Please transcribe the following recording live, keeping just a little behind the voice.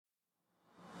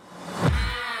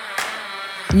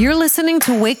You're listening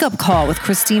to Wake Up Call with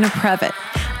Christina Previtt.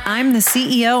 I'm the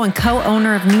CEO and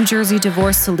co-owner of New Jersey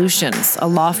Divorce Solutions, a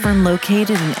law firm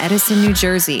located in Edison, New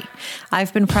Jersey.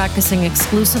 I've been practicing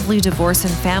exclusively divorce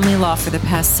and family law for the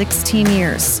past 16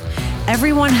 years.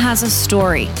 Everyone has a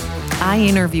story. I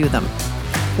interview them.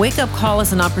 Wake Up Call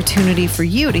is an opportunity for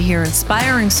you to hear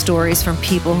inspiring stories from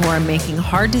people who are making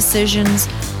hard decisions,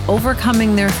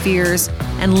 overcoming their fears,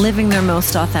 and living their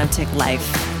most authentic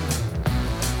life.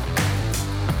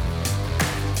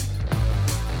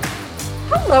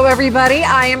 Hello, everybody.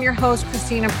 I am your host,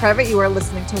 Christina Previtt. You are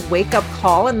listening to Wake Up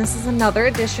Call, and this is another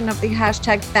edition of the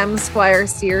 #FemSquire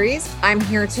series. I'm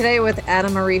here today with Anna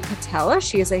Marie Patella.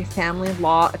 She is a family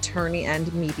law attorney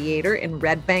and mediator in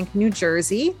Red Bank, New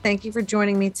Jersey. Thank you for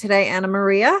joining me today, Anna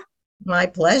Maria. My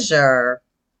pleasure.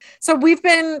 So we've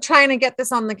been trying to get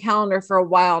this on the calendar for a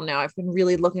while now. I've been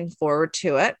really looking forward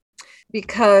to it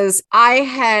because I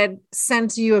had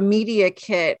sent you a media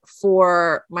kit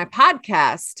for my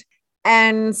podcast.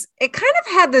 And it kind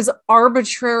of had this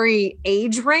arbitrary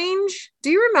age range.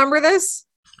 Do you remember this?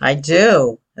 I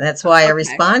do. That's why I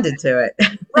responded to it.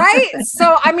 Right.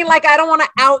 So, I mean, like, I don't want to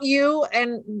out you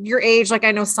and your age. Like,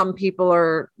 I know some people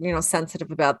are,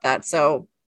 sensitive about that. So,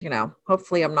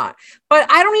 hopefully I'm not.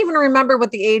 But I don't even remember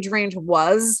what the age range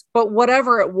was. But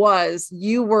whatever it was,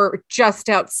 you were just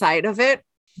outside of it.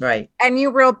 Right. And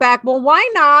you wrote back, well, why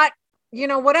not?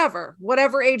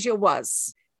 Whatever age it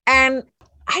was. And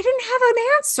I didn't have an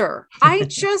answer. I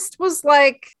just was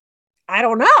like, I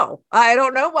don't know. I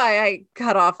don't know why I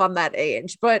cut off on that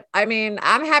age, but I mean,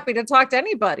 I'm happy to talk to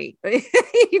anybody,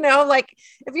 like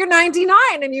if you're 99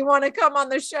 and you want to come on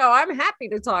the show, I'm happy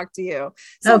to talk to you.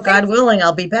 So God willing,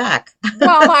 I'll be back.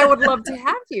 Well, I would love to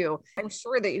have you. I'm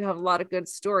sure that you have a lot of good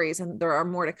stories and there are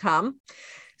more to come.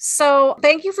 So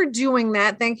thank you for doing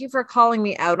that. Thank you for calling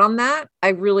me out on that. I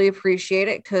really appreciate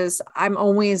it because I'm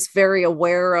always very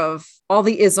aware of all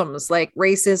the isms like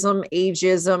racism,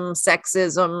 ageism,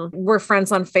 sexism. We're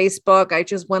friends on Facebook. I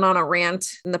just went on a rant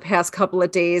in the past couple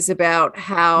of days about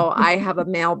how I have a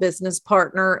male business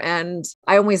partner and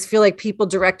I always feel like people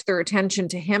direct their attention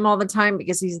to him all the time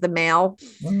because he's the male.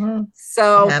 Mm-hmm.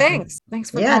 So thanks.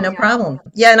 Thanks for calling no problem.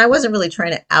 Yeah. And I wasn't really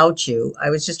trying to out you. I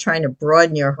was just trying to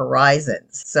broaden your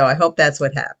horizons. So I hope that's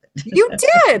what happened. You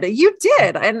did.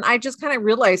 And I just kind of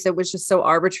realized it was just so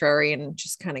arbitrary and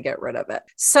just kind of get rid of it.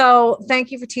 So thank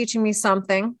you for teaching me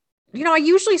something. I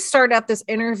usually start out this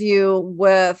interview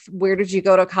with where did you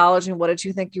go to college and what did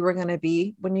you think you were going to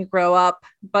be when you grow up?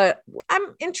 But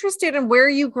I'm interested in where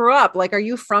you grew up. Like, are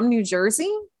you from New Jersey?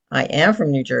 I am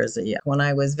from New Jersey. When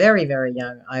I was very, very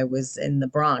young, I was in the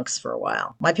Bronx for a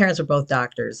while. My parents were both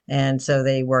doctors, and so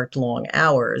they worked long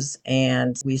hours,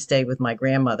 and we stayed with my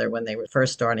grandmother when they were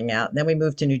first starting out. And then we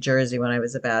moved to New Jersey when I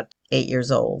was about 8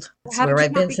 years old. That's where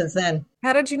I've been since then.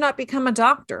 How did you not become a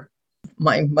doctor?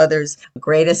 My mother's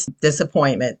greatest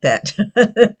disappointment that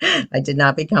I did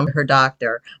not become her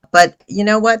doctor. But you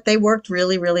know what? They worked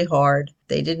really, really hard.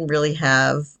 They didn't really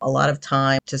have a lot of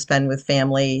time to spend with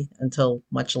family until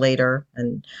much later.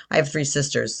 And I have 3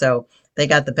 sisters, so they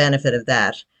got the benefit of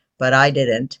that, but I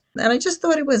didn't. And I just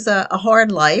thought it was a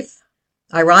hard life.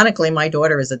 Ironically, my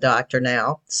daughter is a doctor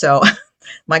now. So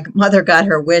my mother got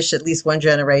her wish at least one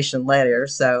generation later.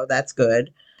 So that's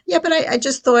good. Yeah, but I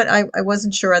just thought I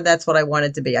wasn't sure that's what I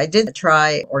wanted to be. I did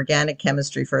try organic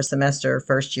chemistry for a semester,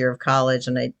 first year of college,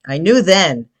 and I knew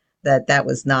then that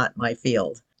was not my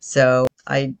field. So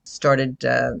I started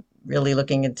really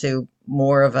looking into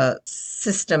more of a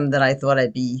system that I thought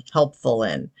I'd be helpful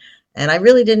in. And I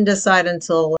really didn't decide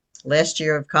until last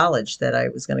year of college that I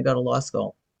was going to go to law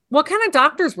school. What kind of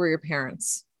doctors were your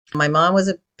parents? My mom was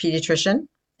a pediatrician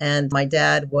and my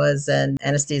dad was an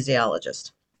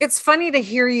anesthesiologist. It's funny to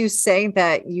hear you say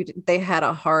that they had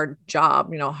a hard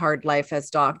job, hard life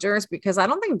as doctors, because I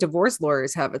don't think divorce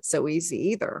lawyers have it so easy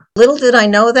either. Little did I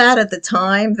know that at the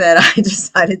time that I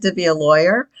decided to be a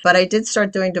lawyer, but I did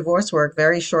start doing divorce work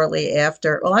very shortly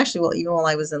after. Even while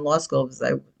I was in law school,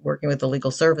 I was working with the legal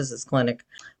services clinic.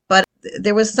 But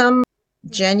there was some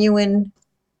genuine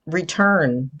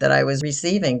return that I was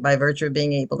receiving by virtue of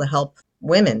being able to help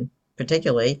women,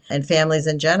 particularly, and families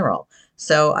in general.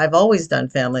 So I've always done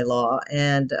family law,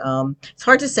 and it's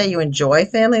hard to say you enjoy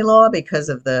family law because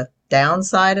of the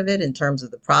downside of it in terms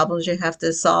of the problems you have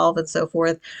to solve and so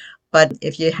forth. But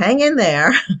if you hang in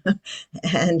there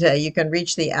and you can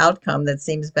reach the outcome that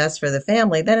seems best for the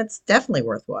family, then it's definitely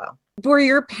worthwhile. Were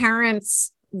your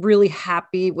parents really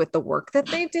happy with the work that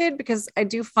they did? Because I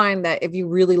do find that if you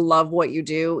really love what you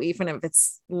do, even if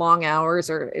it's long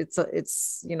hours or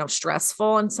it's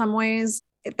stressful in some ways,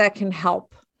 that can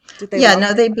help. Did they Yeah, love no,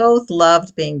 it? they both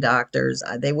loved being doctors.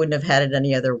 They wouldn't have had it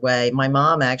any other way. My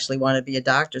mom actually wanted to be a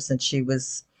doctor since she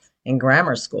was in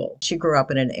grammar school. She grew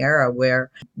up in an era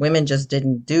where women just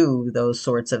didn't do those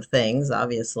sorts of things,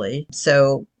 obviously.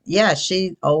 So, yeah,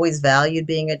 she always valued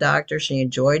being a doctor. She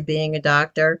enjoyed being a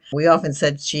doctor. We often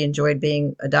said she enjoyed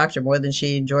being a doctor more than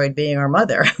she enjoyed being our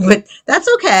mother, but that's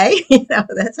okay.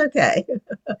 That's okay.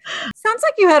 Sounds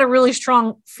like you had a really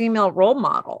strong female role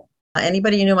model.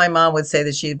 Anybody who knew my mom would say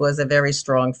that she was a very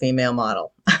strong female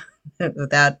model,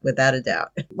 without a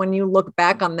doubt. When you look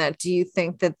back on that, do you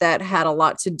think that that had a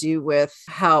lot to do with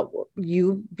how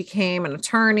you became an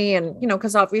attorney? And,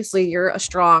 because obviously you're a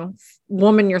strong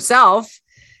woman yourself.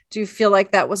 Do you feel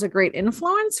like that was a great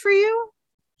influence for you?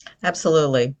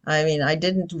 Absolutely. I mean, I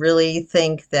didn't really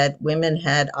think that women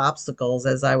had obstacles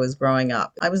as I was growing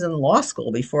up. I was in law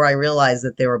school before I realized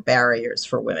that there were barriers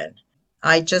for women.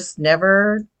 I just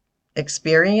never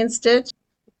experienced it,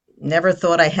 never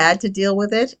thought I had to deal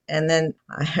with it. And then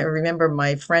I remember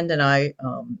my friend and I,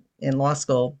 in law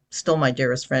school, still my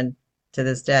dearest friend to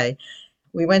this day,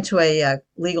 we went to a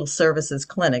legal services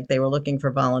clinic. They were looking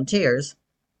for volunteers.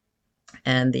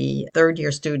 And the third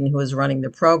year student who was running the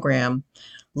program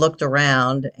looked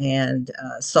around and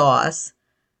saw us.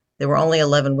 There were only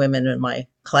 11 women in my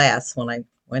class when I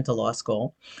went to law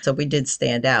school. So we did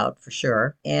stand out for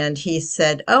sure. And he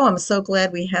said, "Oh, I'm so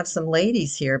glad we have some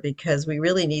ladies here because we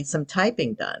really need some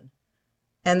typing done."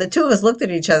 And the two of us looked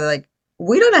at each other like,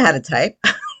 we don't know how to type.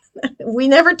 We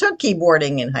never took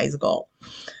keyboarding in high school.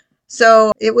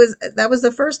 So that was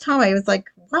the first time I was like,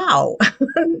 wow,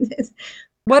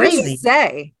 What did you crazy.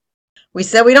 say? We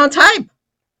said we don't type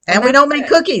And and we that's don't make it.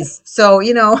 cookies. So,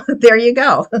 there you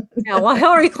go. Yeah. Well,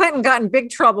 Hillary Clinton got in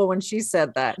big trouble when she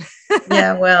said that.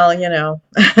 Yeah, well,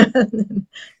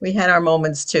 we had our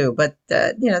moments too, but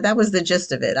that was the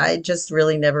gist of it. I just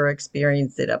really never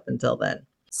experienced it up until then.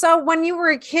 So, when you were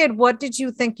a kid, what did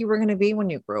you think you were going to be when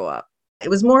you grew up? It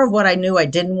was more of what I knew I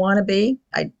didn't want to be.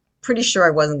 I pretty sure I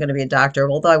wasn't going to be a doctor,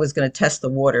 although I was going to test the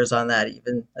waters on that,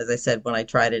 even as I said, when I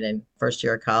tried it in first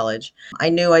year of college. I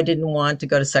knew I didn't want to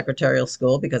go to secretarial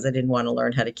school because I didn't want to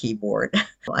learn how to keyboard.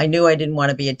 I knew I didn't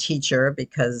want to be a teacher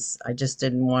because I just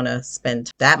didn't want to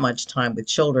spend that much time with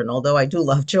children, although I do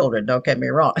love children, don't get me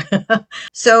wrong.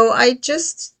 So I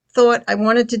just thought I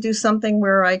wanted to do something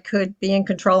where I could be in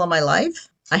control of my life.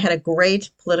 I had a great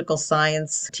political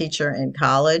science teacher in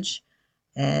college,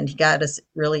 and he got us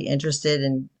really interested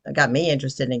and got me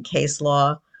interested in case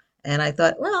law. And I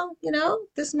thought, well,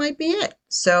 this might be it.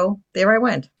 So there I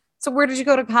went. So, where did you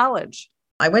go to college?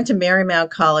 I went to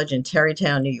Marymount College in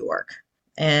Terrytown, New York.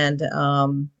 And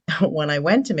when I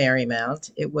went to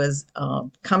Marymount, it was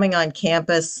coming on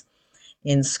campus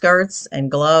in skirts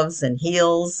and gloves and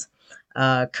heels,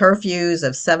 curfews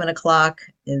of 7 o'clock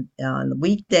on the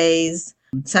weekdays.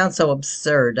 Sounds so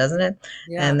absurd, doesn't it?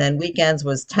 Yeah. And then weekends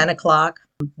was 10 o'clock.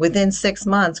 Within 6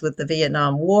 months, with the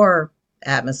Vietnam War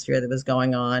atmosphere that was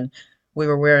going on, we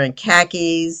were wearing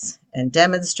khakis and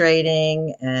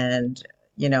demonstrating, and,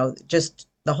 just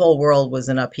the whole world was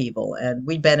in upheaval, and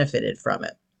we benefited from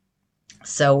it.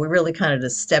 So we really kind of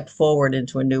just stepped forward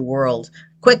into a new world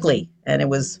quickly, and it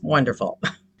was wonderful.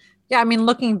 Yeah. I mean,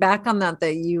 looking back on that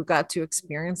you got to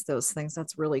experience those things,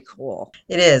 that's really cool.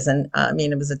 It is. And I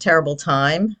mean, it was a terrible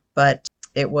time, but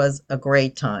it was a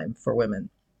great time for women.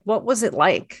 What was it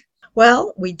like?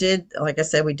 Well, we did, like I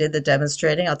said, we did the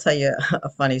demonstrating. I'll tell you a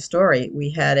funny story. We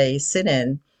had a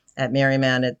sit-in at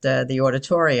Marymount at the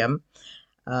auditorium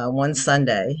one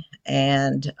Sunday,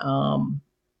 and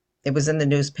it was in the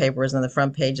newspapers on the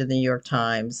front page of the New York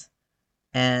Times.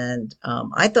 And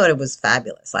I thought it was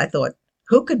fabulous. I thought,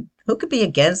 who could be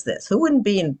against this? Who wouldn't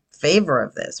be in favor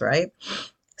of this, right?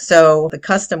 So the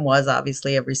custom was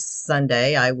obviously every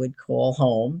Sunday I would call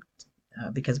home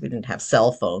because we didn't have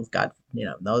cell phones, God,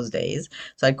 those days.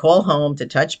 So I'd call home to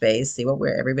touch base, see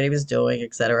where everybody was doing,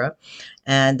 etc.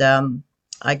 And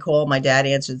I called, my dad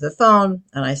answered the phone,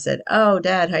 and I said, "Oh,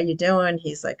 Dad, how you doing?"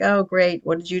 He's like, "Oh, great.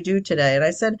 What did you do today?" And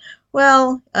I said,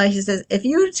 "Well," he says, "if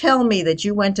you tell me that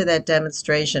you went to that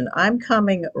demonstration, I'm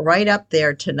coming right up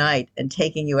there tonight and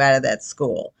taking you out of that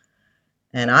school."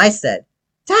 And I said,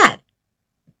 "Dad,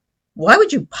 why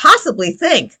would you possibly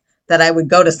think that I would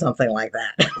go to something like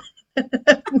that?"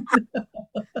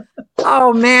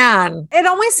 Oh man, it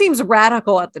always seems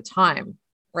radical at the time,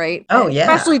 right? Oh, yeah,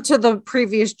 Especially to the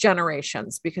previous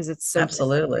generations because it's so different for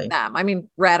absolutely. them. I mean,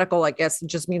 radical, I guess,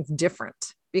 just means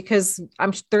different because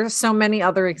there's so many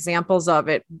other examples of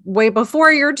it way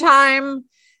before your time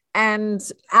and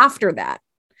after that.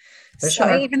 For So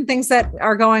sure. even things that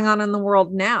are going on in the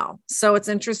world now. So it's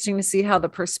interesting to see how the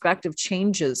perspective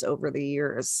changes over the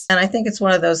years. And I think it's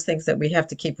one of those things that we have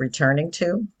to keep returning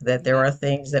to, that there Yeah. are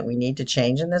things that we need to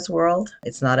change in this world.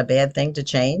 It's not a bad thing to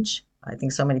change. I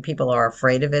think so many people are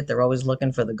afraid of it. They're always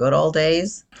looking for the good old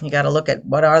days. You got to look at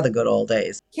what are the good old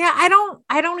days. Yeah,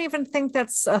 I don't even think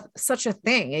that's such a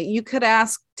thing. You could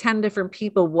ask 10 different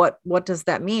people what does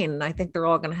that mean? And I think they're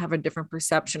all going to have a different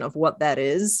perception of what that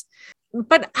is.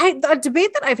 But a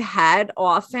debate that I've had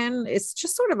often, it's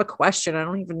just sort of a question. I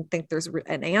don't even think there's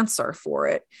an answer for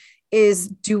it. Is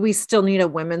do we still need a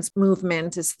women's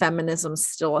movement? Is feminism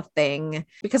still a thing?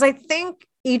 Because I think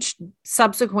each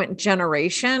subsequent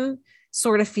generation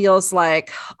sort of feels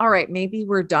like, all right, maybe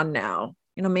we're done now.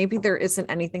 Maybe there isn't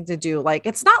anything to do. Like,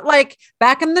 it's not like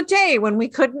back in the day when we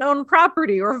couldn't own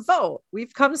property or vote.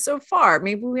 We've come so far.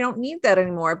 Maybe we don't need that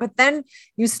anymore. But then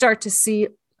you start to see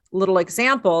little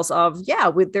examples of,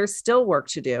 yeah, there's still work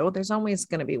to do. There's always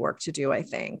going to be work to do, I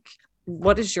think.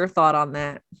 What is your thought on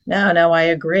that? No, no, I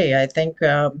agree. I think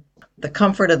the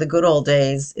comfort of the good old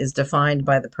days is defined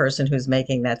by the person who's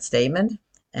making that statement.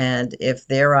 And if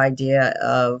their idea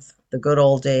of the good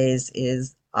old days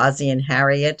is Ozzie and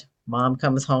Harriet, mom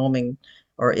comes home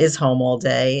or is home all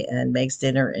day and makes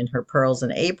dinner in her pearls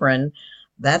and apron,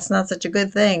 that's not such a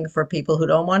good thing for people who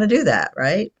don't want to do that,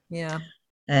 right? Yeah.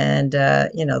 And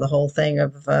the whole thing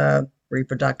of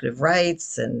reproductive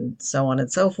rights and so on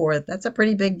and so forth, that's a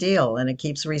pretty big deal, and it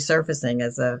keeps resurfacing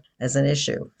as an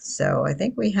issue. So I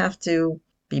think we have to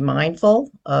be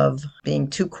mindful of being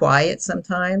too quiet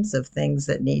sometimes of things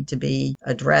that need to be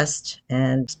addressed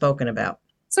and spoken about.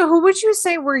 So, who would you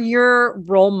say were your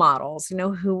role models?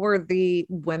 Who were the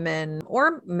women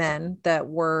or men that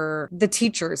were the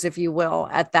teachers, if you will,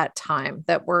 at that time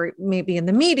that were maybe in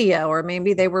the media, or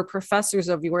maybe they were professors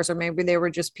of yours, or maybe they were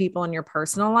just people in your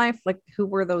personal life? Like, who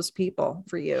were those people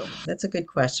for you? That's a good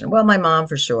question. Well, my mom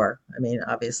for sure. I mean,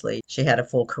 obviously, she had a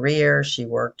full career. She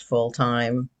worked full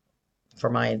time for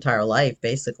my entire life,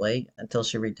 basically, until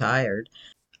she retired.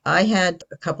 I had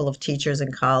a couple of teachers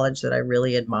in college that I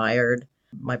really admired.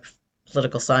 My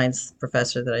political science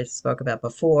professor that I spoke about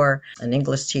before, an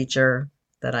English teacher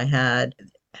that I had.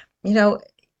 You know,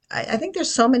 I think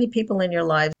there's so many people in your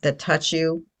life that touch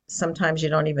you. Sometimes you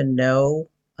don't even know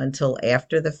until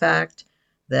after the fact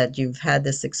that you've had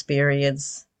this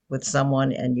experience with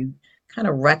someone and you kind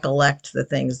of recollect the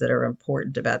things that are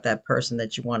important about that person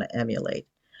that you want to emulate.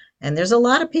 And there's a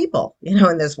lot of people,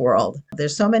 in this world.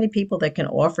 There's so many people that can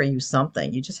offer you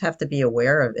something. You just have to be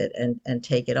aware of it and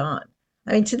take it on.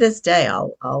 I mean, to this day,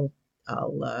 I'll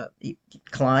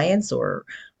clients or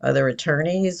other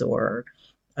attorneys or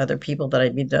other people that I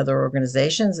meet at other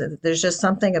organizations. There's just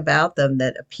something about them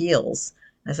that appeals.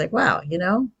 I was like, wow,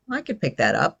 I could pick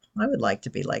that up. I would like to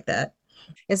be like that.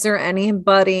 Is there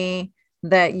anybody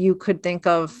that you could think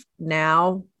of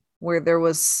now where there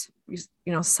was,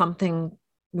 something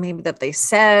maybe that they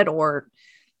said, or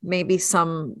maybe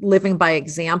some living by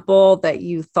example that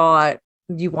you thought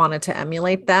you wanted to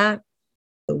emulate that?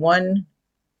 The one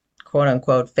quote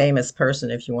unquote famous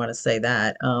person, if you want to say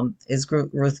that, is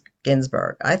Ruth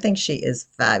Ginsburg. I think she is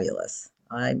fabulous.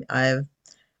 I've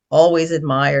always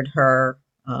admired her.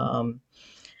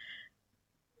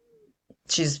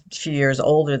 She's a few years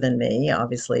older than me,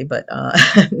 obviously, but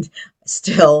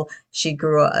still, she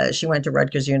went to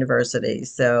Rutgers University,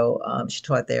 so she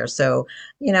taught there. So,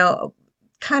 you know,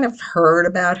 kind of heard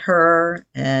about her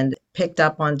and picked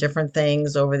up on different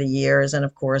things over the years. And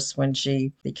of course, when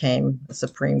she became a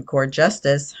Supreme Court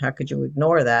justice, how could you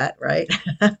ignore that, right?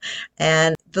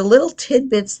 And the little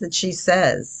tidbits that she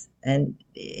says, and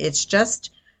it's just,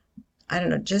 I don't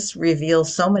know, just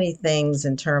reveals so many things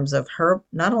in terms of her,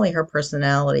 not only her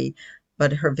personality,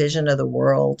 but her vision of the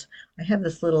world. I have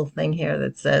this little thing here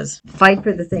that says, fight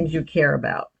for the things you care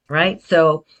about, right?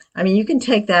 So, I mean, you can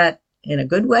take that in a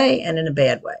good way and in a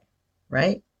bad way,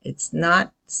 right? It's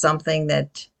not something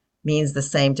that means the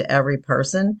same to every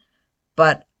person,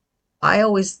 but I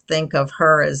always think of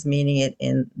her as meaning it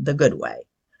in the good way,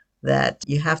 that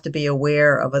you have to be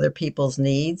aware of other people's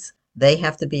needs. They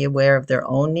have to be aware of their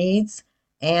own needs,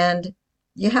 and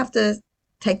you have to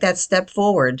take that step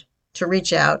forward to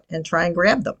reach out and try and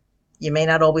grab them. You may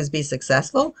not always be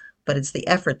successful, but it's the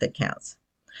effort that counts.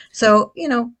 So,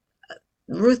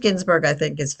 Ruth Ginsburg, I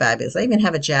think, is fabulous. I even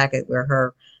have a jacket where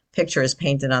her picture is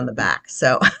painted on the back.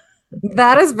 So,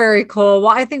 That is very cool.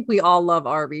 Well, I think we all love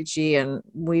RBG, and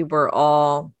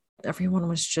everyone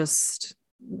was just,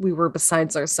 we were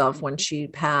besides ourselves when she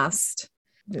passed.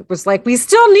 it was like, we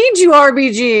still need you,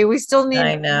 RBG. We still I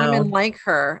need women know. like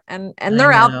her. And I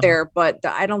they're out know. there, but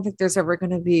I don't think there's ever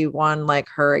going to be one like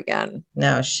her again.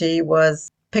 No, she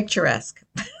was picturesque.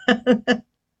 But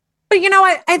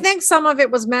I think some of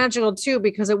it was magical too,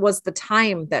 because it was the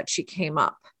time that she came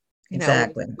up.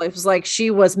 Exactly. It was like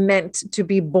she was meant to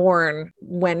be born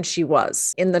when she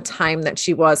was in the time that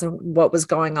she was and what was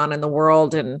going on in the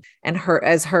world, and her,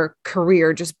 as her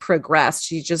career just progressed,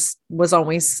 she just was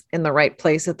always in the right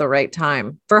place at the right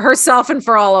time for herself and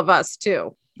for all of us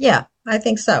too. Yeah, I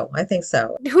think so. I think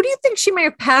so. Who do you think she may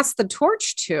have passed the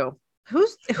torch to?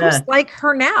 Who's Uh, like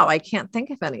her now? I can't think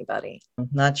of anybody. I'm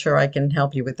not sure I can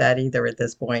help you with that either at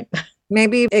this point.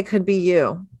 Maybe it could be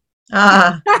you.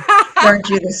 Ah, weren't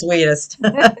you the sweetest?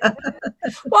 Well,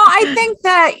 I think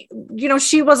that,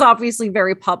 she was obviously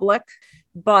very public,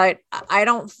 but I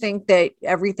don't think that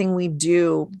everything we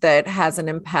do that has an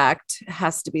impact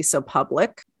has to be so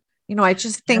public. I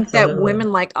just think that Absolutely.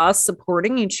 women like us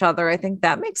supporting each other, I think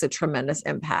that makes a tremendous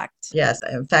impact. Yes.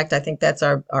 In fact, I think that's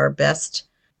our best,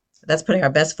 that's putting our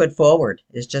best foot forward,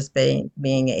 is just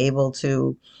being able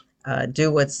to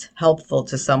do what's helpful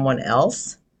to someone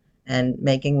else and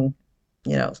making,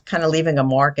 kind of leaving a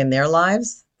mark in their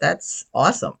lives. That's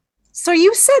awesome. So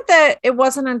you said that it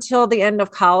wasn't until the end of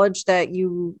college that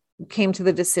you came to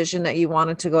the decision that you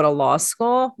wanted to go to law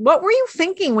school. What were you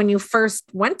thinking when you first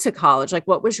went to college? Like,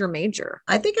 what was your major?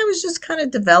 I think I was just kind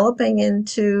of developing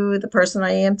into the person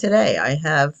I am today.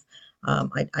 I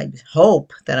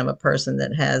hope that I'm a person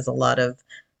that has a lot of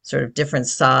sort of different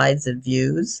sides and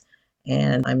views,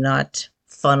 and I'm not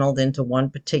funneled into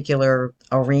one particular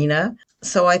arena.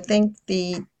 So I think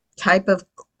the type of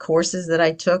courses that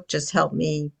I took just helped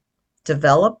me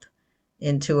develop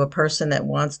into a person that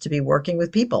wants to be working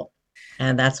with people.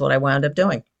 And that's what I wound up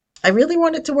doing. I really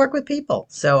wanted to work with people,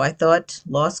 so I thought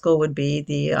law school would be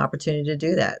the opportunity to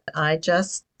do that. I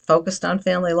just focused on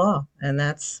family law, and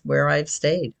that's where I've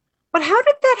stayed. But how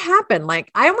did that happen?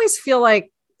 Like, I always feel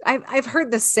like I've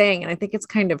heard this saying, and I think it's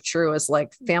kind of true, is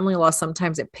like family law,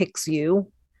 sometimes it picks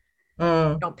you,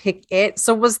 Mm. don't pick it.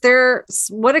 So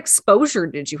what exposure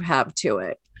did you have to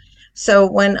it? So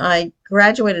when I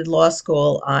graduated law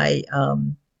school, well,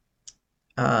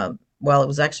 it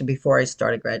was actually before I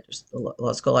started graduate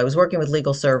law school. I was working with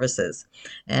legal services,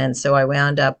 and so I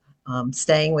wound up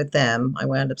staying with them. I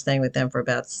wound up staying with them for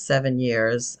about 7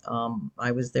 years.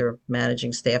 I was their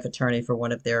managing staff attorney for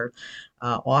one of their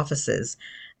offices,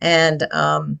 and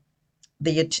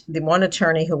the one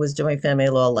attorney who was doing family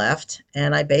law left,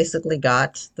 and I basically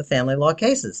got the family law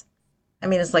cases. I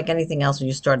mean, it's like anything else when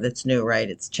you start that's new, right?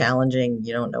 It's challenging.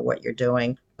 You don't know what you're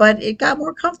doing, but it got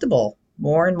more comfortable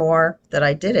more and more that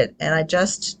I did it. And I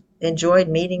just enjoyed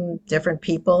meeting different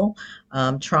people,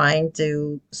 trying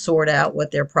to sort out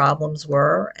what their problems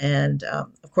were. And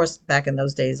of course, back in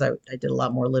those days, I did a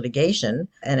lot more litigation,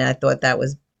 and I thought that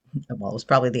was, well, it was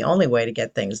probably the only way to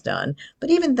get things done. But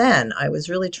even then, I was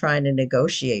really trying to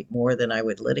negotiate more than I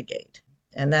would litigate.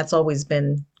 And that's always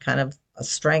been kind of a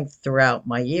strength throughout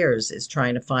my years, is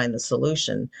trying to find the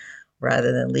solution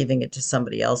rather than leaving it to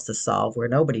somebody else to solve where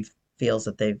nobody feels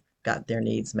that they've got their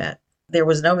needs met. There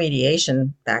was no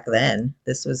mediation back then.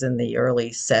 This was in the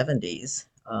early 70s.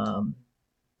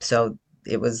 So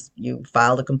it was, you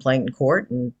filed a complaint in court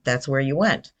and that's where you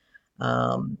went.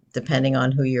 Depending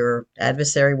on who your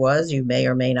adversary was, you may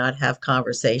or may not have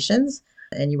conversations,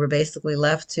 and you were basically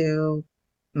left to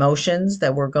motions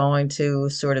that were going to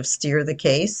sort of steer the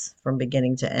case from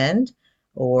beginning to end,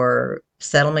 or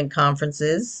settlement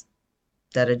conferences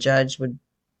that a judge would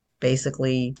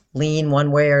basically lean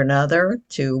one way or another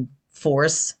to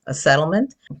force a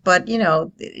settlement. But,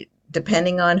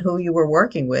 depending on who you were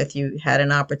working with, you had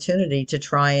an opportunity to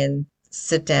try and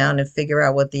sit down and figure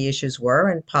out what the issues were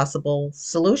and possible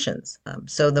solutions.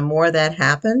 So the more that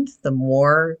happened, the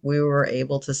more we were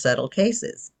able to settle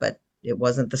cases. But it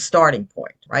wasn't the starting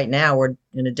point. Right now, we're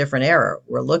in a different era.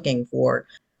 We're looking for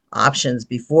options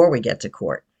before we get to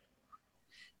court.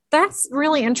 That's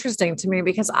really interesting to me,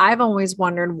 because I've always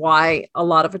wondered why a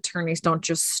lot of attorneys don't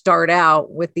just start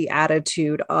out with the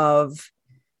attitude of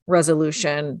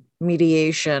resolution,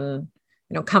 mediation,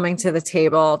 coming to the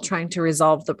table, trying to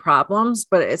resolve the problems.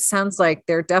 But it sounds like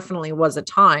there definitely was a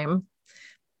time,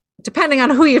 depending on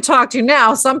who you talk to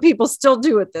now, some people still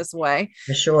do it this way.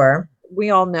 For sure. We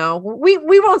all know,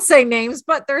 we won't say names,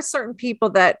 but there's certain people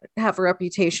that have a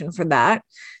reputation for that.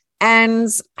 And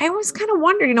I always kind of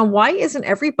wondered, why isn't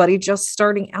everybody just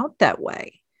starting out that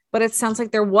way? But it sounds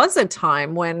like there was a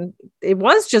time when it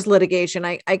was just litigation.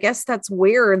 I guess that's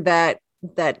weird, that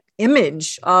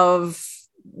image of,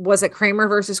 was it Kramer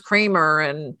versus Kramer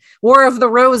and War of the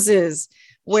Roses?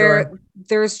 Sure. where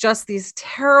there's just these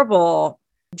terrible,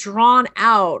 drawn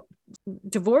out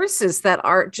divorces that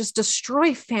are just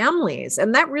destroy families.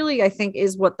 And that really, I think,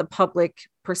 is what the public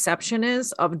perception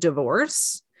is of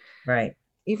divorce, Right.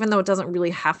 even though it doesn't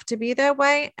really have to be that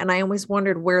way. And I always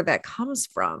wondered where that comes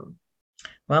from.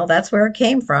 Well, that's where it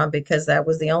came from because that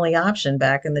was the only option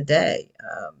back in the day.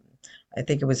 I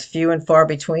think it was few and far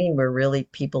between where really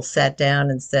people sat down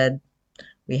and said,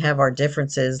 we have our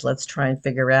differences. Let's try and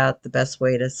figure out the best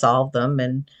way to solve them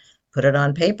and put it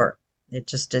on paper. It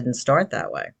just didn't start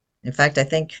that way. In fact, I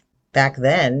think back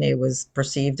then it was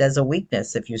perceived as a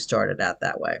weakness if you started out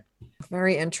that way.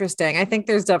 Very interesting. I think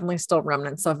there's definitely still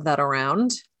remnants of that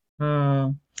around. Hmm.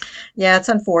 Yeah, it's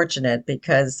unfortunate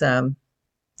because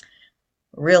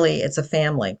really it's a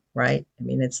family, right? I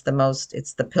mean, it's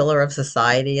the pillar of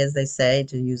society, as they say,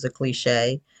 to use a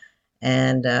cliche,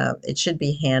 and it should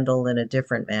be handled in a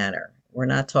different manner. We're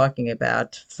not talking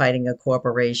about fighting a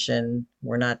corporation.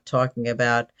 We're not talking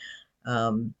about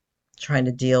um, trying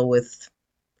to deal with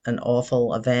an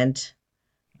awful event,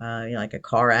 like a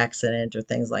car accident or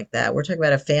things like that. We're talking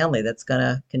about a family that's going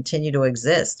to continue to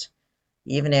exist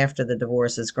even after the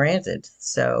divorce is granted.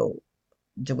 So,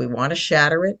 do we want to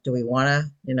shatter it? Do we want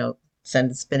to,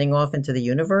 send it spinning off into the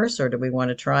universe, or do we want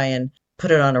to try and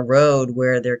put it on a road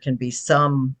where there can be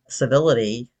some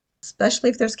civility, especially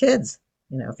if there's kids?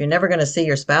 If you're never going to see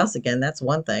your spouse again, that's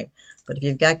one thing. But if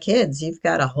you've got kids, you've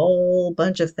got a whole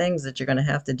bunch of things that you're going to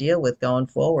have to deal with going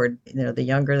forward, the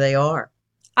younger they are.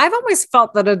 I've always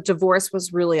felt that a divorce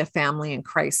was really a family in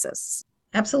crisis.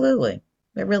 Absolutely.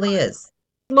 It really is.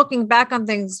 Looking back on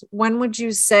things, when would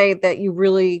you say that you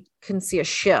really can see a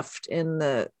shift in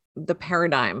the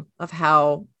paradigm of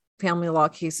how family law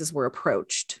cases were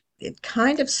approached? It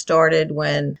kind of started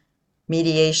when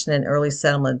mediation and early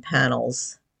settlement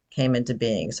panels came into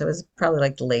being. So it was probably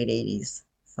like the late 80s,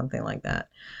 something like that.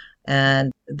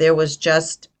 And there was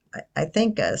just, I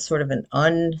think, a sort of an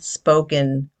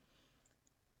unspoken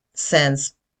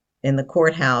sense in the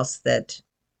courthouse that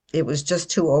it was just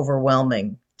too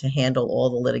overwhelming to handle all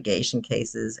the litigation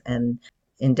cases. And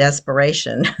in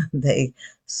desperation, they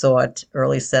sought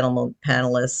early settlement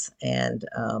panelists and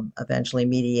eventually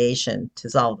mediation to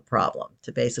solve the problem,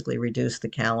 to basically reduce the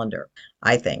calendar,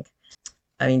 I think.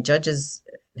 I mean, judges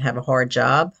have a hard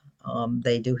job.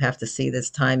 They do have to see this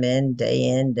time in,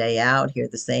 day out, hear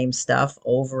the same stuff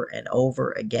over and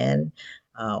over again,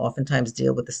 oftentimes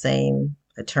deal with the same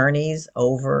attorneys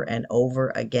over and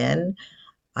over again.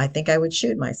 I think I would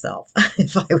shoot myself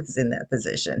if I was in that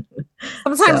position.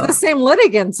 Sometimes the So, same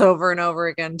litigants over and over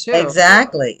again, too.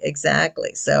 exactly,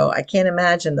 exactly. So I can't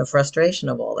imagine the frustration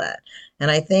of all that.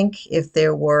 And I think if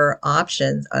there were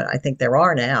options, I think there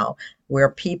are now, where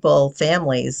people,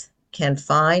 families can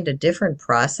find a different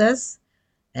process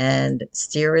and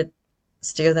steer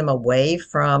them away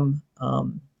from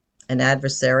an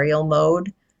adversarial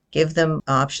mode, give them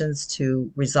options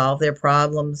to resolve their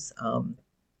problems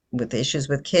with issues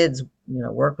with kids,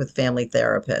 work with family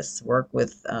therapists, work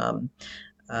with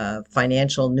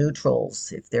financial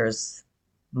neutrals if there's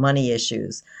money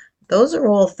issues. Those are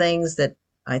all things that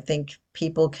I think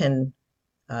people can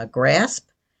grasp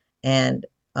and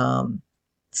um,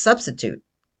 substitute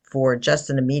for just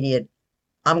an immediate,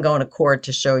 I'm going to court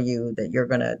to show you that you're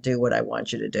going to do what I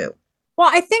want you to do. Well,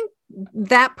 I think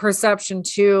that perception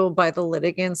too by the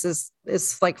litigants is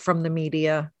like from the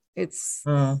media. It's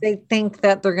Mm, they think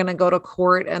that they're going to go to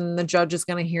court and the judge is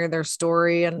going to hear their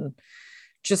story and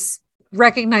just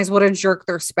recognize what a jerk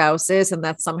their spouse is, and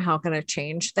that's somehow going to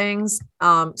change things.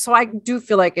 So I do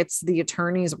feel like it's the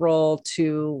attorney's role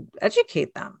to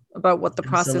educate them about what the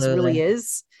process really absolutely.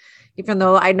 is, even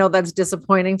though I know that's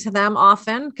disappointing to them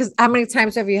often. Because how many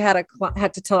times have you had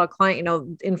to tell a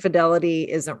client,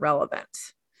 infidelity isn't relevant?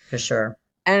 For sure.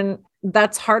 And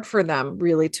that's hard for them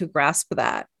really to grasp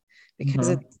that because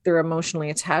Hmm. they're emotionally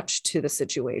attached to the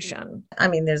situation. I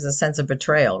mean, there's a sense of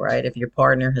betrayal, right? If your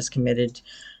partner has committed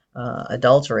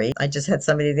adultery. I just had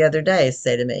somebody the other day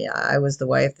say to me, I was the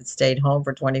wife that stayed home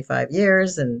for 25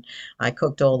 years and I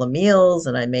cooked all the meals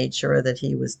and I made sure that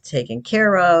he was taken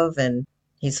care of and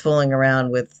he's fooling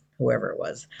around with whoever it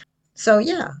was. So,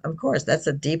 yeah, of course, that's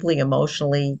a deeply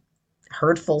emotionally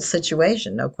hurtful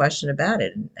situation, no question about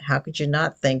it. And how could you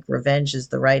not think revenge is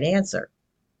the right answer?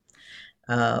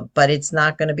 But it's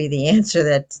not going to be the answer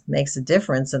that makes a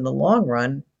difference in the long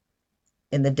run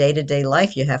in the day-to-day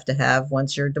life you have to have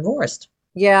once you're divorced.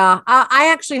 Yeah, I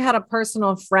actually had a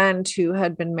personal friend who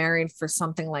had been married for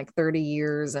something like 30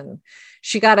 years and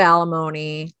she got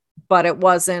alimony, but it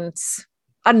wasn't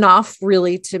enough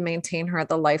really to maintain her at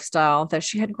the lifestyle that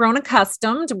she had grown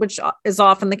accustomed, which is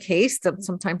often the case, that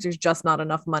sometimes there's just not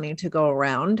enough money to go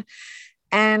around.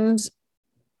 And,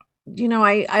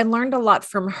 I learned a lot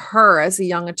from her as a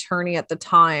young attorney at the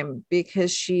time,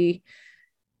 because she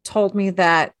told me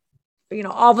that,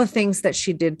 all the things that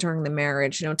she did during the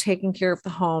marriage, taking care of the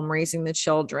home, raising the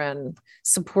children,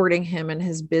 supporting him in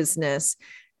his business.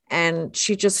 And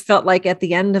she just felt like at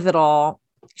the end of it all,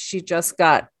 she just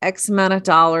got X amount of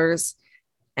dollars.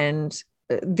 And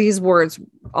these words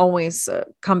always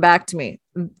come back to me.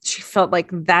 She felt like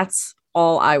that's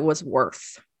all I was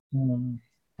worth. Mm.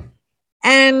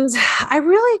 And I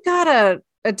really got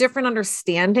a different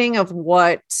understanding of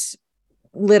what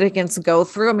litigants go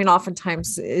through. I mean,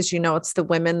 oftentimes, as you know, it's the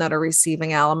women that are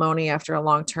receiving alimony after a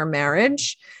long-term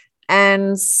marriage.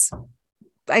 And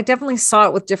I definitely saw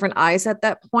it with different eyes at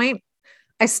that point.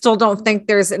 I still don't think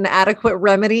there's an adequate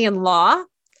remedy in law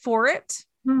for it,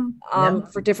 No.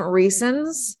 for different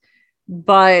reasons.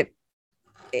 But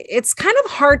it's kind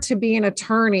of hard to be an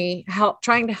attorney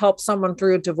trying to help someone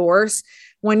through a divorce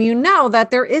when you know that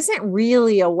there isn't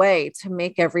really a way to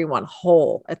make everyone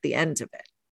whole at the end of it.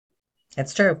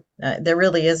 That's true. There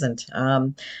really isn't.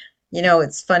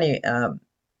 It's funny.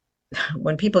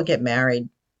 When people get married,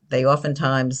 they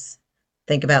oftentimes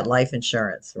think about life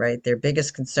insurance, right? Their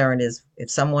biggest concern is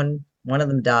if one of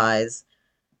them dies,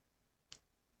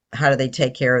 how do they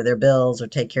take care of their bills or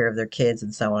take care of their kids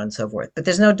and so on and so forth. But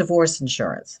there's no divorce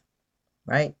insurance,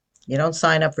 right? You don't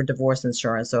sign up for divorce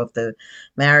insurance. So if the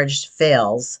marriage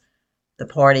fails,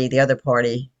 the other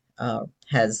party,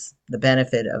 has the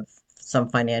benefit of some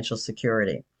financial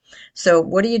security. So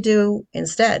what do you do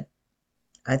instead?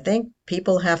 I think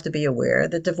people have to be aware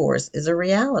that divorce is a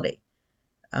reality.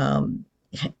 Um,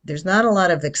 there's not a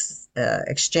lot of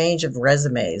exchange of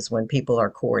resumes when people are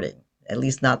courting, at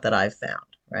least not that I've found,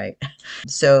 right?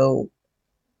 So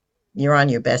you're on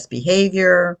your best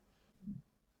behavior.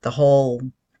 The whole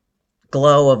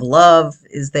glow of love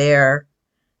is there,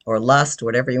 or lust,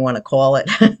 whatever you want to call it.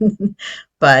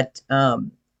 But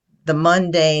the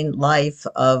mundane life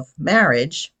of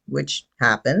marriage, which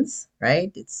happens,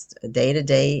 right? It's a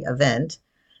day-to-day event,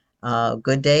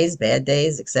 good days, bad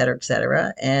days, et cetera, et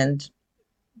cetera. And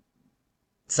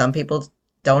some people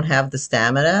don't have the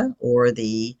stamina or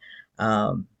the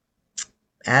um,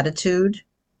 attitude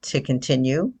to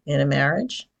continue in a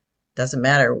marriage. Doesn't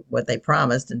matter what they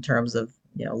promised in terms of,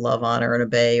 love, honor, and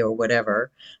obey or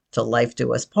whatever, till life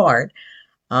do us part.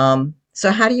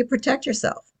 So how do you protect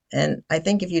yourself? And I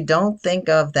think if you don't think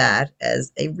of that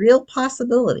as a real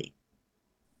possibility,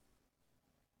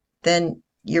 then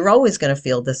you're always going to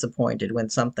feel disappointed when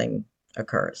something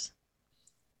occurs.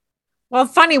 Well,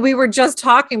 funny, we were just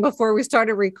talking before we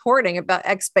started recording about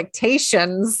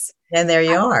expectations. And there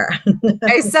you are.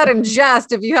 I said in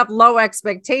jest, if you have low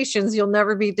expectations, you'll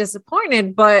never be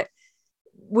disappointed. But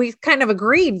we kind of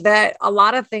agreed that a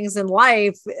lot of things in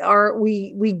life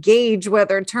we gauge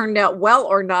whether it turned out well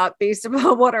or not based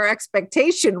upon what our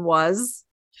expectation was.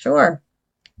 Sure.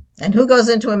 And who goes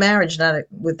into a marriage not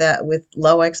with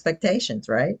low expectations,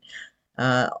 right?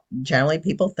 Uh, Generally,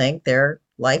 people think their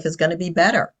life is going to be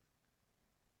better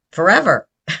forever,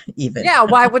 even. Yeah,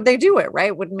 why would they do it,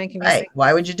 right? Wouldn't make any sense. Right.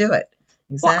 Why would you do it?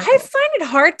 Well, I Exactly. find it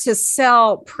hard to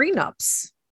sell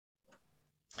prenups.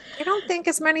 I don't think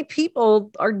as many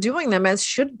people are doing them as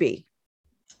should be.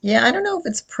 Yeah, I don't know if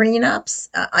it's prenups.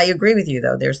 I agree with you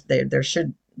though. There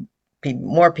should be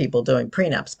more people doing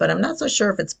prenups, but I'm not so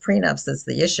sure if it's prenups that's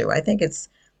the issue. I think it's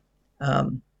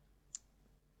um,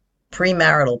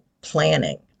 premarital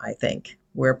planning, I think,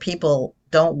 where people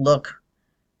don't look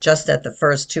just at the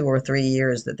first 2 or 3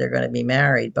 years that they're going to be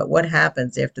married, but what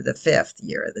happens after the fifth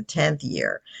year, the 10th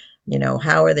year?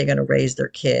 How are they going to raise their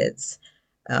kids?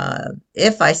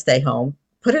 If I stay home,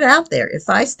 put it out there. If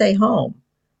I stay home,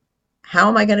 how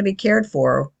am I going to be cared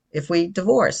for if we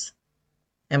divorce?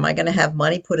 Am I going to have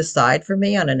money put aside for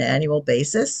me on an annual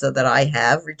basis so that I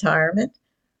have retirement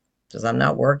because I'm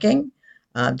not working?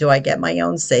 Do I get my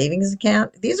own savings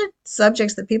account? These are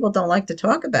subjects that people don't like to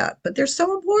talk about, but they're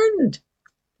so important.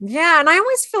 Yeah. And I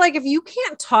always feel like if you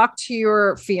can't talk to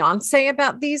your fiance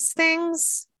about these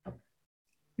things,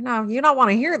 you don't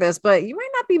want to hear this, but you might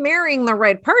not be marrying the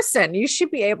right person. You should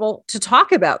be able to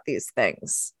talk about these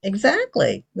things.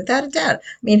 Exactly, without a doubt.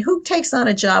 I mean, who takes on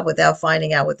a job without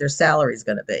finding out what their salary is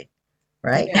going to be,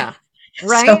 right? Yeah.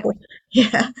 Right. So,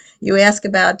 yeah, you ask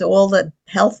about all the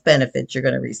health benefits you're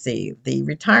going to receive, the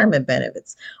retirement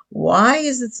benefits.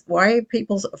 Why are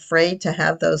people afraid to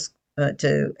have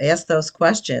to ask those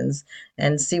questions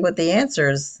and see what the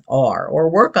answers are or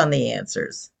work on the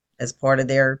answers as part of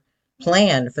their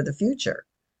plan for the future?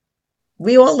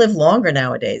 we all live longer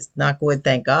nowadays. Knock wood,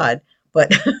 thank God.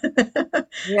 But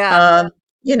Yeah. um,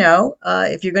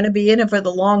 if you're going to be in it for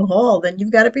the long haul, then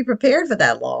you've got to be prepared for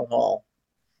that long haul.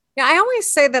 Yeah, I always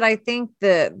say that I think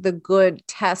the good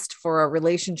test for a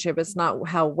relationship is not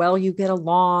how well you get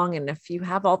along and if you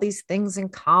have all these things in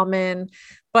common,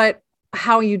 but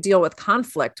how you deal with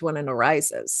conflict when it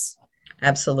arises.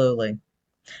 Absolutely.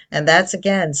 And that's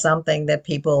again something that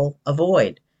people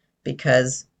avoid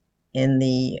because in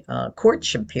the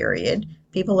courtship period,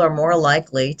 people are more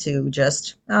likely to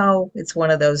just, oh, it's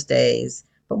one of those days.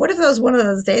 But what if those one of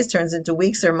those days turns into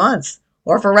weeks or months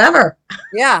or forever?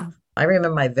 Yeah. I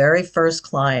remember my very first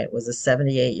client was a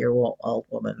 78-year-old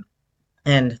woman,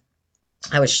 and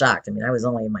I was shocked. I mean, I was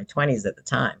only in my 20s at the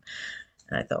time.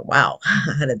 And I thought, wow,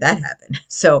 how did that happen?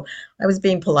 So I was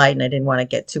being polite and I didn't want to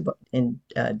get too in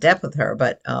depth with her.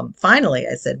 But finally,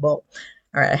 I said, well,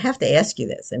 all right, I have to ask you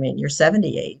this. I mean, you're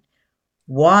 78.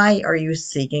 Why are you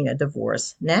seeking a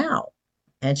divorce now?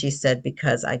 And she said,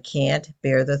 because I can't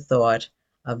bear the thought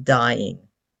of dying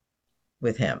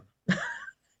with him.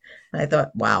 I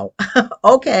thought, wow,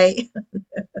 okay.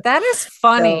 That is So,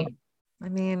 funny. I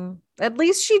mean, at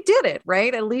least she did it,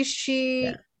 right? At least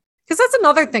yeah. because that's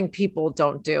another thing people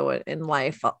don't do in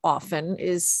life often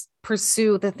is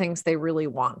pursue the things they really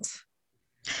want.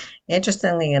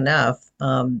 Interestingly enough,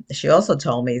 she also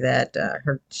told me that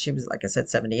she was, like I said,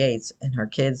 78, and her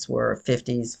kids were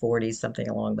 50s, 40s, something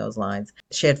along those lines.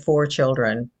 She had four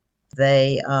children.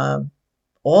 They,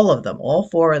 all of them, all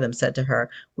four of them said to her,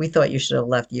 "We thought you should have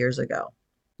left years ago."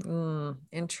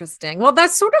 Interesting. Well,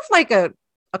 that's sort of like a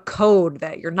code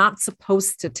that you're not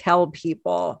supposed to tell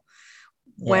people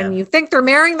when Yeah. you think they're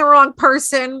marrying the wrong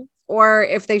person or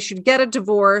if they should get a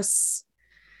divorce.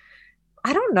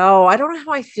 I don't know. I don't know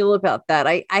how I feel about that.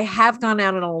 I have gone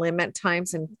out on a limb at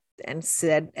times and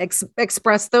said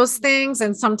express those things,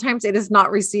 and sometimes it is not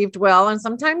received well, and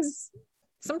sometimes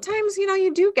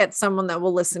you do get someone that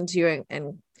will listen to you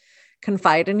and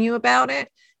confide in you about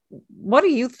it. What do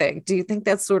you think? Do you think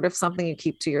that's sort of something you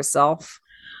keep to yourself?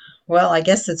 Well, I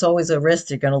guess it's always a risk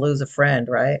you're going to lose a friend,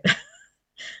 right?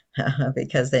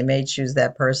 Because they may choose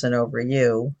that person over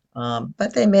you,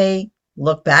 but they may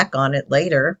look back on it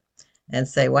later and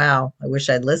say, "Wow, I wish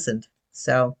I'd listened."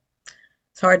 So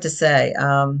it's hard to say.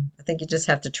 I think you just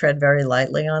have to tread very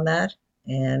lightly on that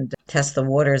and test the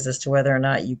waters as to whether or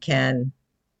not you can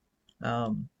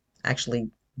um, actually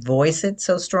voice it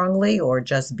so strongly or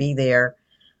just be there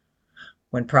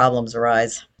when problems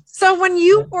arise. So when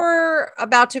you were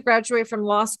about to graduate from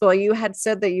law school, you had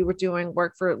said that you were doing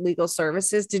work for legal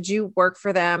services. Did you work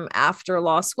for them after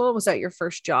law school? Was that your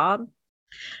first job?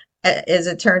 As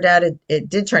it turned out, it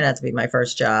did turn out to be my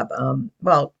first job.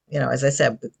 Well, as I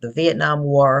said, with the Vietnam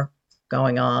War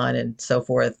going on and so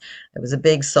forth, it was a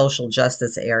big social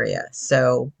justice area.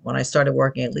 So when I started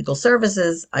working at legal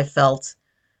services, I felt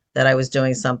that I was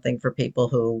doing something for people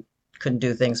who couldn't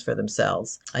do things for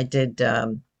themselves. I did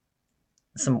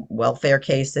some welfare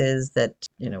cases that,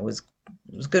 was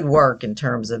good work in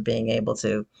terms of being able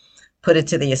to put it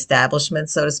to the establishment,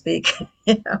 so to speak.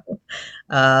 you know.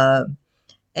 Uh,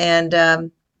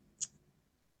 and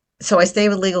So I stayed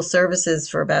with legal services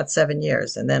for about 7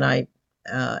 years, and then I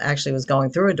actually was going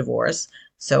through a divorce,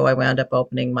 so I wound up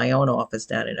opening my own office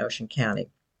down in Ocean County.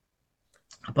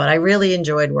 But I really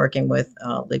enjoyed working with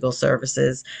legal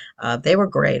services. They were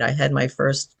great. I had my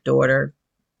first daughter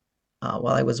while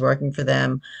I was working for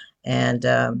them, and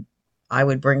I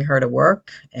would bring her to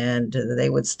work, and they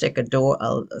would stick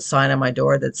a sign on my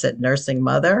door that said "Nursing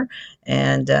Mother,"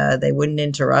 and they wouldn't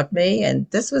interrupt me. And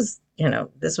this was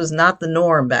not the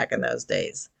norm back in those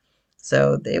days.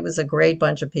 So it was a great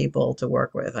bunch of people to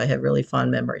work with. I had really fond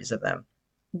memories of them.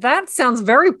 That sounds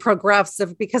very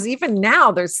progressive because even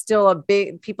now there's still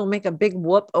people make a big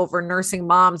whoop over nursing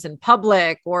moms in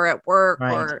public or at work,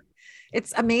 Right. or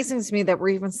it's amazing to me that we're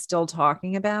even still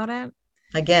talking about it.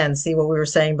 Again, see what we were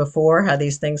saying before, how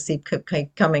these things keep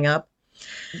coming up.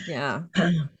 Yeah.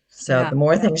 So Yeah. the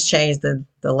more things change,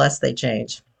 the less they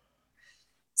change.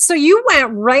 So you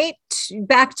went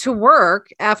back to work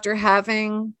after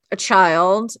having a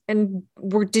child, and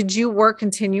did you work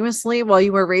continuously while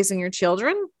you were raising your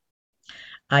children?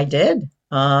 I did.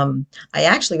 I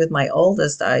actually, with my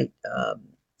oldest, I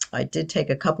did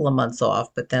take a couple of months off,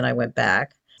 but then I went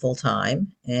back full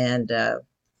time. And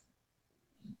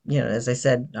as I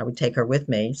said, I would take her with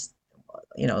me.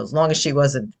 As long as she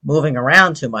wasn't moving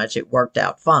around too much, it worked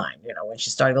out fine. When she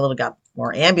started got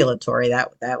more ambulatory,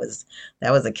 that was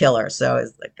a killer. So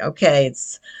it's like, okay,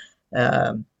 it's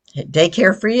um,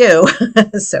 daycare for you.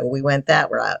 So we went that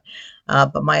route.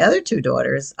 But my other two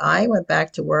daughters, I went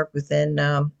back to work within,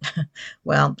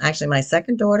 well, actually, my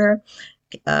second daughter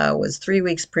was 3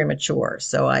 weeks premature.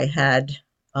 So I had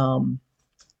um,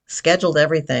 scheduled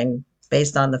everything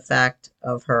based on the fact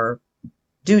of her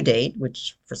due date,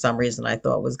 which for some reason I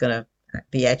thought was going to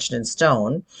be etched in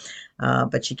stone.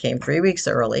 But she came 3 weeks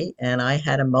early, and I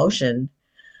had a motion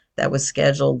that was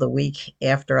scheduled the week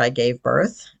after I gave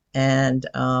birth, and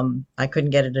I couldn't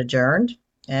get it adjourned.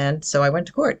 And so I went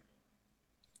to court.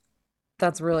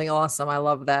 That's really awesome. I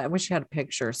love that. I wish you had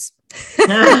pictures.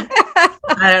 I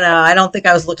don't know. I don't think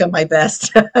I was looking my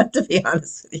best, to be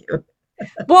honest with you.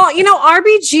 Well,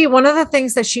 RBG, one of the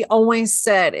things that she always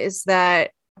said is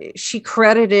that she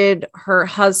credited her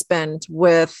husband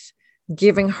with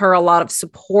giving her a lot of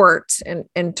support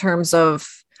in terms of,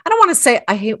 I don't want to say,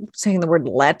 I hate saying the word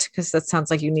let, because that sounds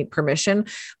like you need permission,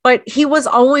 but he was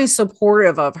always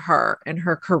supportive of her and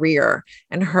her career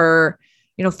and her,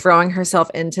 throwing herself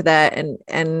into that.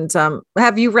 And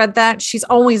have you read that? She's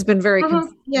always been very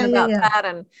concerned about that.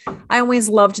 And I always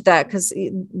loved that, because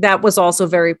that was also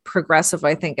very progressive,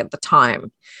 I think, at the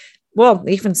time. Well,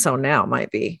 even so now might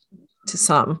be to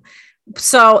some.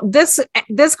 So this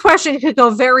question could go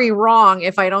very wrong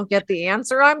if I don't get the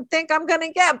answer I think I'm going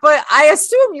to get, but I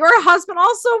assume your husband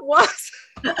also was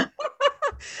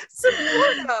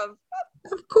supportive.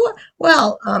 Of course.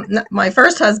 Well, my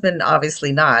first husband,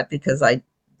 obviously not, because I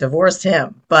divorced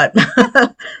him, but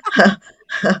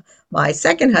my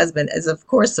second husband is, of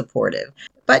course, supportive.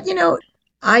 But,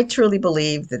 I truly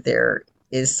believe that there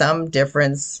is some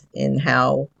difference in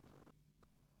how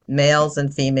males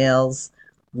and females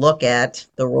look at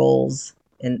the roles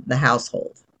in the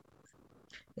household.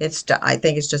 I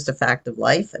think it's just a fact of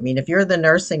life. I mean, if you're the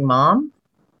nursing mom,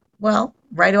 well,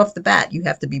 right off the bat, you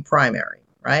have to be primary,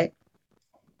 right?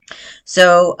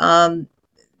 So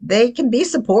they can be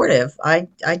supportive. I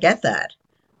get that.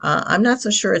 I'm not so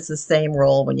sure it's the same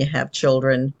role when you have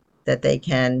children, that they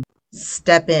can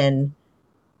step in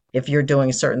if you're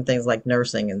doing certain things like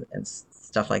nursing and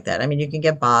stuff like that. I mean, you can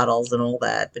get bottles and all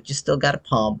that, but you still got to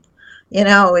pump.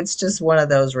 It's just one of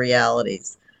those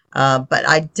realities. But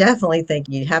I definitely think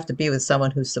you have to be with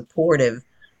someone who's supportive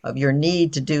of your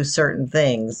need to do certain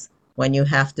things when you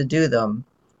have to do them,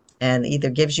 and either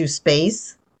gives you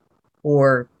space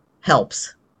or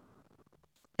helps.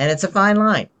 And it's a fine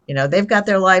line. They've got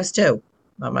their lives too.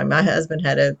 My husband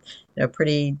had a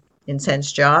pretty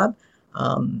intense job,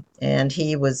 and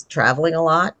he was traveling a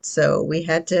lot, so we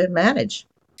had to manage.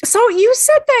 So you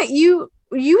said that you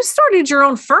started your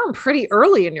own firm pretty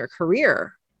early in your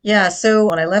career. Yeah, so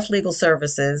when I left legal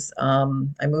services, I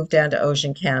moved down to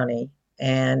Ocean County,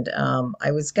 and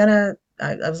I was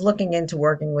looking into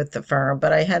working with the firm,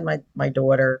 but I had my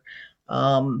daughter,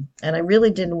 and I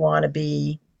really didn't want to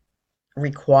be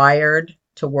required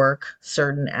to work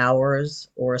certain hours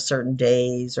or certain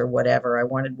days or whatever. I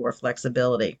wanted more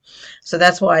flexibility. So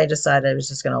that's why I decided I was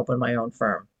just going to open my own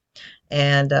firm.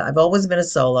 And I've always been a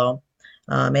solo,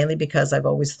 mainly because I've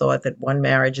always thought that one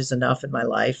marriage is enough in my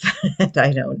life, and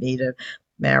I don't need a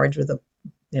marriage with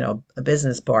a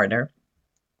business partner.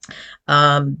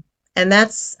 And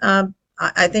that's,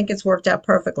 I think it's worked out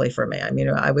perfectly for me. I mean,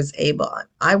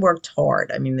 I worked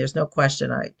hard. I mean, there's no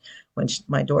question. When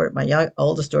my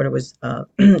oldest daughter was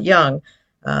young,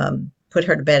 put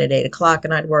her to bed at 8 o'clock,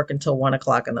 and I'd work until 1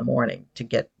 o'clock in the morning to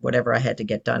get whatever I had to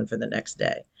get done for the next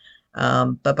day.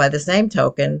 But by the same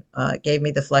token, it gave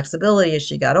me the flexibility as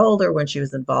she got older. When she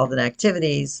was involved in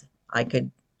activities, I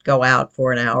could go out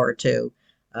for an hour or two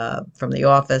from the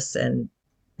office and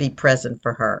be present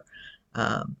for her.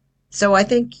 So I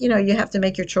think, you have to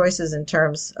make your choices in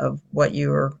terms of what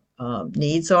your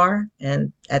needs are.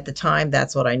 And at the time,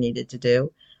 that's what I needed to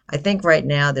do. I think right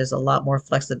now there's a lot more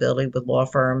flexibility with law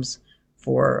firms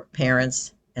for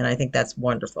parents, and I think that's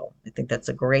wonderful. I think that's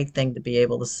a great thing to be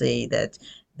able to see, that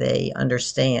they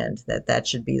understand that that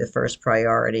should be the first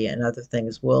priority, and other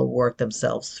things will work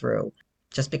themselves through,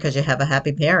 just because you have a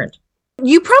happy parent.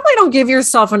 You probably don't give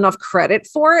yourself enough credit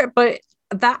for it, but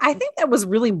I think that was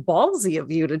really ballsy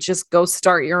of you to just go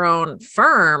start your own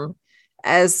firm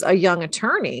as a young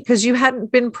attorney, because you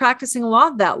hadn't been practicing law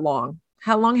that long.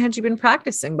 How long had you been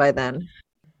practicing by then?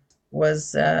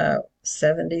 Was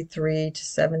 73 to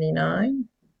 79.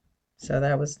 So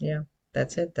that was,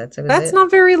 that's it. That's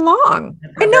not very long.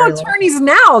 I know attorneys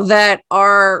now that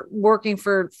are working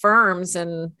for firms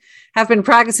and have been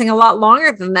practicing a lot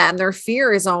longer than that. And their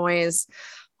fear is always,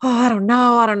 I don't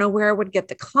know. I don't know where I would get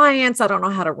the clients. I don't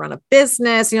know how to run a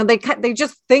business. They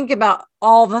just think about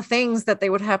all the things that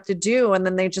they would have to do, and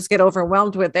then they just get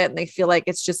overwhelmed with it, and they feel like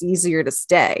it's just easier to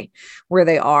stay where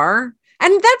they are.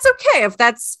 And that's okay. If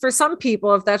that's for some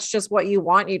people, if that's just what you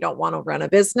want, you don't want to run a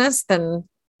business, then,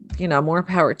 more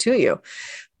power to you.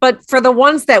 But for the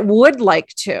ones that would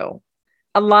like to,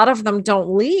 a lot of them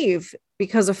don't leave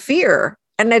because of fear.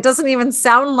 And it doesn't even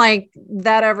sound like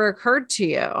that ever occurred to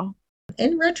you.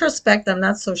 In retrospect, I'm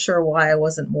not so sure why I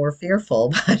wasn't more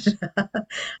fearful, but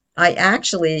I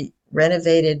actually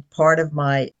renovated part of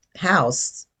my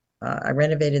house. I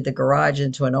renovated the garage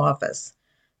into an office.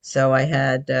 So I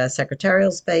had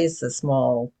secretarial space, a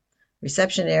small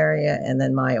reception area, and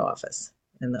then my office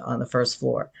on the first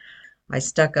floor. I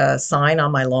stuck a sign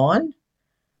on my lawn,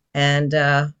 and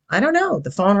I don't know,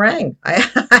 the phone rang.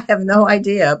 I have no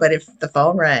idea, but if the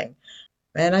phone rang,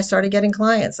 and I started getting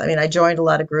clients. I mean, I joined a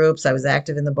lot of groups. I was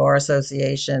active in the bar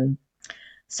association.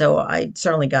 So I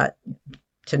certainly got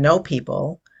to know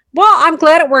people. Well, I'm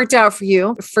glad it worked out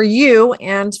for you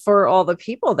and for all the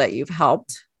people that you've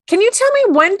helped. Can you tell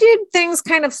me, when did things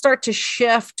kind of start to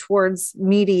shift towards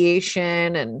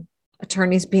mediation and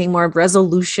attorneys being more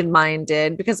resolution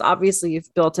minded? Because obviously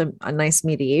you've built a nice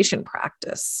mediation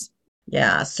practice.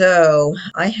 Yeah, so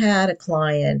I had a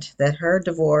client that her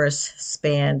divorce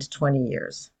spanned 20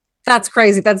 years. That's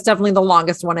crazy. That's definitely the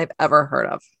longest one I've ever heard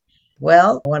of.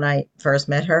 Well, when I first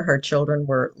met her, her children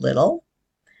were little,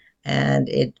 and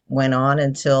it went on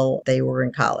until they were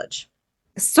in college.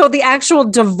 So the actual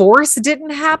divorce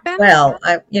didn't happen? Well,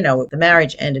 the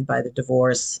marriage ended by the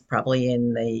divorce probably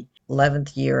in the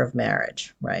 11th year of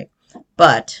marriage, right?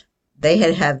 But they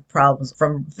had had problems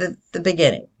from the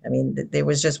beginning. I mean, there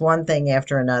was just one thing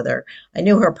after another. I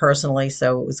knew her personally,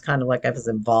 so it was kind of like I was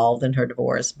involved in her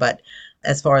divorce. But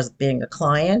as far as being a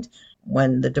client,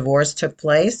 when the divorce took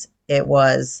place, it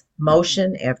was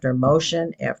motion after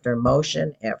motion after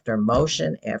motion after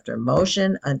motion after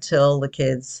motion until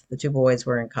the two boys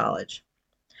were in college.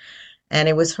 And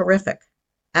it was horrific,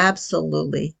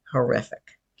 absolutely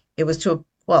horrific. It was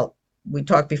well, we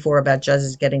talked before about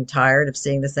judges getting tired of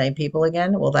seeing the same people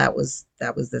again. Well, that was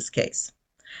this case.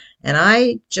 And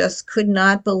I just could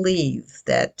not believe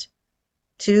that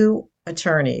two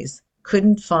attorneys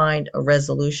couldn't find a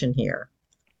resolution here.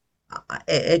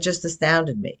 It just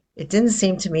astounded me. It didn't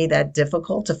seem to me that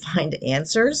difficult to find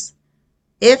answers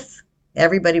if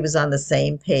everybody was on the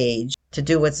same page to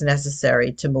do what's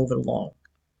necessary to move it along.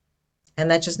 And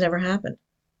that just never happened.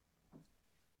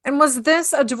 And was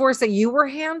this a divorce that you were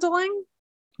handling?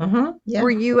 Yeah.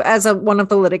 Were you as one of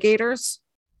the litigators?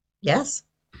 Yes.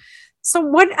 So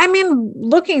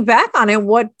looking back on it,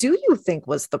 what do you think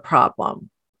was the problem?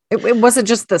 Was it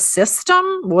just the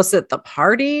system? Was it the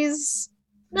parties?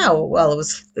 No, well, it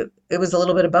was a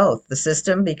little bit of both. The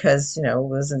system, because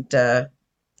it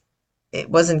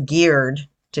wasn't geared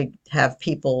to have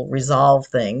people resolve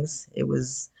things. It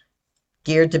was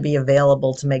geared to be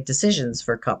available to make decisions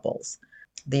for couples.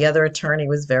 The other attorney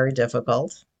was very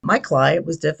difficult. My client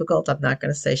was difficult. I'm not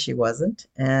going to say she wasn't.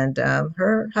 And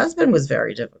her husband was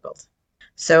very difficult.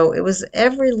 So it was,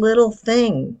 every little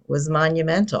thing was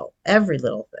monumental, every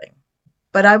little thing.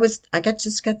 But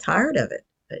just got tired of it,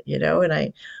 and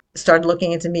I started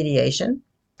looking into mediation,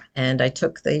 and I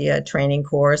took the training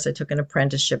course. I took an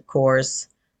apprenticeship course.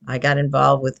 I got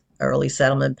involved with early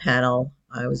settlement panel.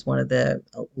 I was one of the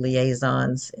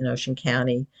liaisons in Ocean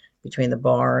County between the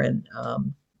bar and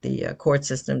the court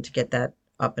system to get that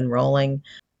up and rolling.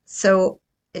 So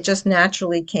it just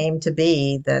naturally came to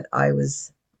be that I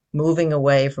was moving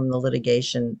away from the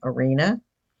litigation arena.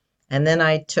 And then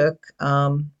I took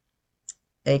a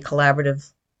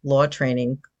collaborative law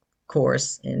training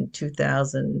course in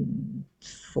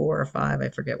 2004 or 5, I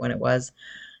forget when it was.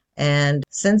 And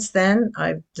since then,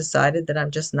 I've decided that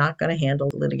I'm just not going to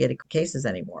handle litigated cases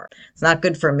anymore. It's not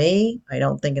good for me. I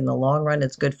don't think in the long run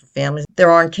it's good for families.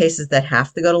 There aren't cases that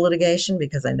have to go to litigation,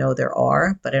 because I know there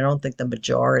are, but I don't think the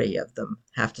majority of them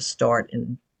have to start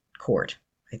in court.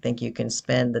 I think you can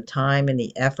spend the time and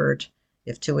the effort,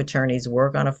 if two attorneys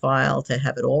work on a file, to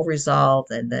have it all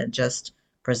resolved and then just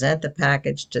present the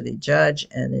package to the judge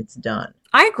and it's done.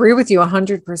 I agree with you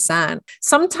 100%.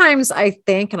 Sometimes I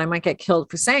think, and I might get killed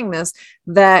for saying this,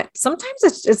 that sometimes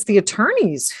it's the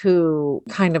attorneys who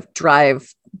kind of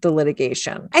drive the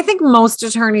litigation. I think most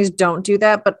attorneys don't do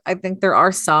that, but I think there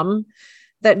are some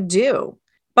that do.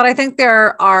 But I think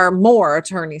there are more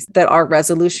attorneys that are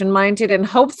resolution minded. And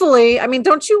hopefully,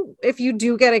 don't you, if you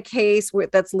do get a case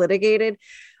that's litigated,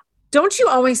 don't you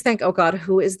always think, oh God,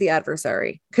 who is the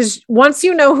adversary? Because once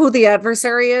you know who the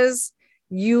adversary is,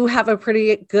 you have a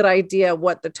pretty good idea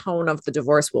what the tone of the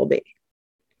divorce will be.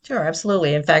 Sure,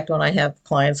 absolutely. In fact, when I have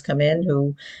clients come in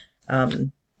who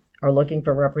are looking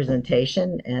for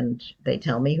representation and they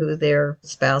tell me who their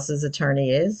spouse's attorney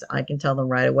is, I can tell them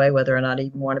right away whether or not I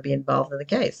even want to be involved in the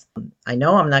case. I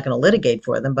know I'm not going to litigate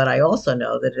for them, but I also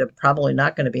know that I'm probably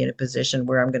not going to be in a position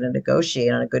where I'm going to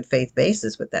negotiate on a good faith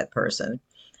basis with that person.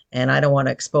 And I don't want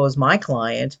to expose my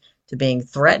client to being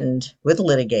threatened with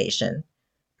litigation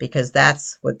because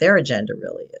that's what their agenda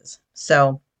really is.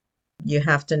 So you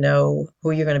have to know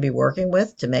who you're going to be working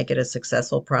with to make it a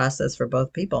successful process for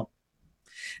both people.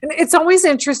 And it's always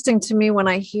interesting to me when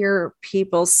I hear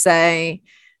people say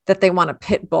that they want a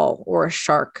pit bull or a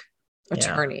shark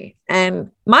attorney. Yeah.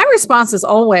 And my response is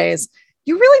always,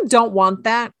 you really don't want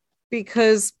that,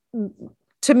 because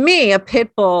to me, a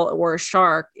pit bull or a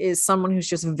shark is someone who's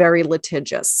just very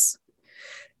litigious.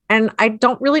 And I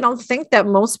don't think that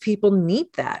most people need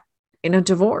that in a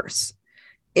divorce.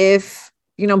 If,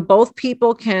 both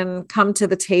people can come to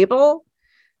the table,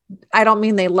 I don't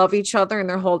mean they love each other and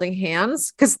they're holding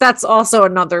hands, because that's also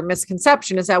another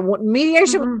misconception, is that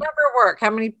mediation would never work.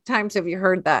 How many times have you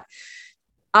heard that?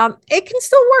 It can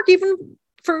still work, even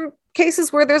for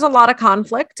cases where there's a lot of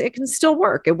conflict. It can still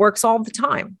work. It works all the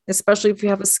time, especially if you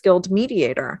have a skilled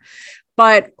mediator.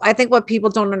 But I think what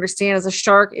people don't understand is a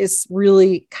shark is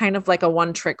really kind of like a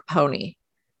one-trick pony.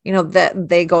 That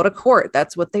they go to court.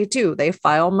 That's what they do. They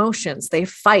file motions. They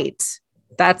fight.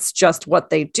 That's just what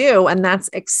they do. And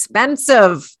that's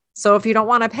expensive. So if you don't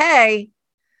want to pay,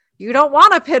 you don't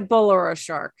want a pit bull or a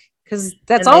shark, because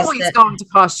that's always going to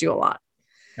cost you a lot.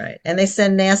 Right. And they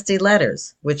send nasty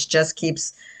letters, which just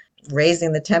keeps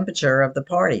raising the temperature of the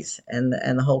parties and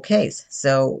the whole case.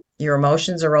 So your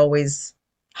emotions are always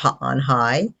on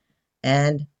high,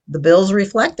 and the bills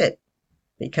reflect it,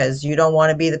 because you don't want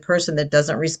to be the person that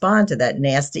doesn't respond to that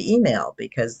nasty email,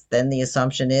 because then the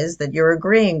assumption is that you're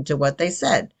agreeing to what they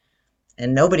said,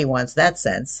 and nobody wants that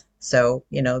sense. So,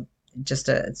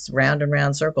 it's round and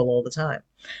round circle all the time.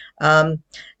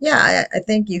 I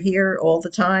think you hear all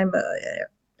the time,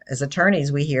 as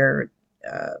attorneys, we hear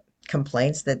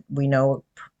complaints that we know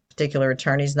a particular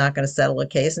attorney's not going to settle a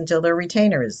case until their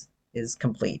retainer is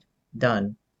complete,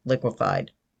 done, liquefied,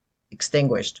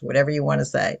 extinguished, whatever you want to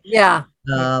say. Yeah.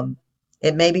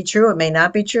 It may be true, it may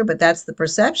not be true, but that's the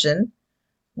perception,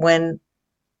 when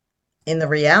in the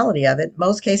reality of it,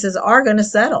 most cases are going to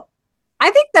settle.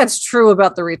 I think that's true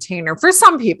about the retainer for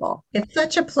some people. It's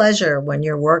such a pleasure when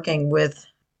you're working with,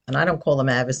 and I don't call them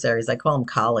adversaries, I call them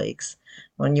colleagues.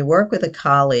 When you work with a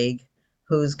colleague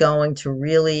who's going to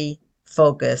really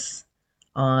focus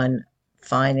on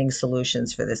finding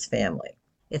solutions for this family,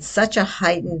 it's such a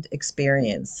heightened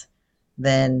experience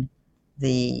than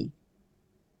the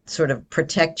sort of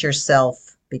protect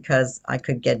yourself because I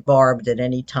could get barbed at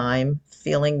any time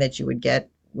feeling that you would get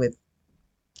with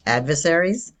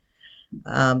adversaries,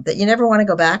 that you never want to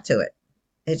go back to it.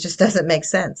 It just doesn't make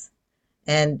sense.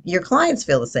 And your clients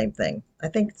feel the same thing. I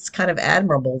think it's kind of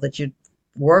admirable that you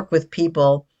work with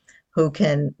people who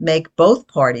can make both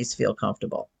parties feel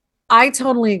comfortable. I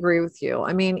totally agree with you.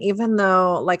 I mean, even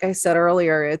though, like I said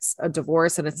earlier, it's a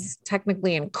divorce and it's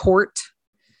technically in court,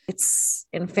 it's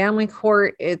in family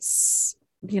court, it's,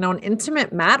 an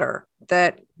intimate matter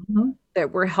that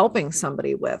we're helping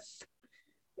somebody with.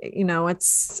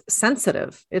 It's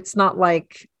sensitive. It's not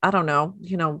like, I don't know,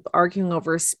 arguing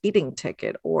over a speeding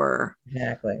ticket or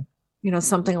exactly,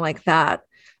 something like that.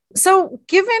 So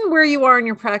given where you are in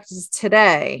your practice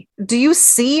today, do you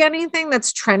see anything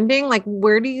that's trending? Like,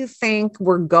 where do you think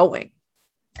we're going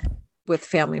with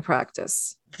family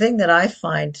practice? The thing that I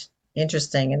find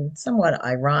interesting and somewhat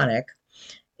ironic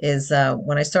is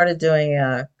when I started doing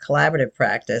collaborative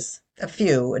practice, a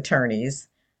few attorneys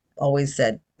always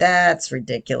said, that's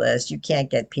ridiculous. You can't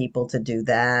get people to do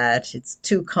that. It's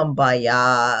too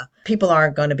kumbaya. People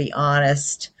aren't going to be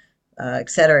honest. Et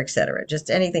cetera, just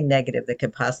anything negative that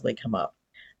could possibly come up.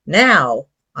 Now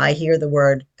I hear the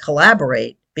word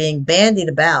collaborate being bandied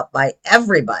about by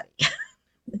everybody.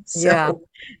 So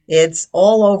It's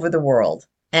all over the world.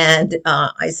 And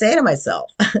I say to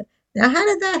myself, now, how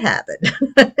did that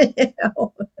happen?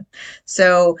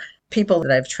 So people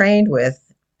that I've trained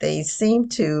with, they seem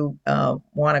to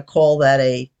want to call that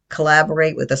a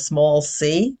collaborate with a small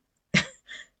c,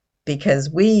 because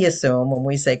we assume when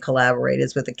we say collaborate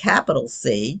is with a capital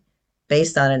C,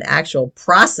 based on an actual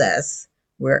process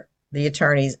where the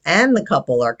attorneys and the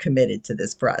couple are committed to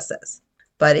this process.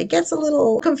 But it gets a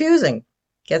little confusing.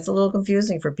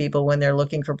 For people when they're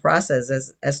looking for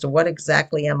process as to what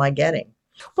exactly am I getting.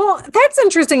 Well, that's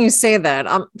interesting you say that.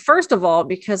 First of all,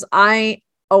 because I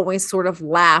always sort of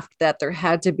laughed that there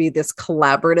had to be this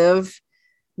collaborative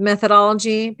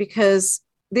methodology, because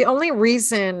the only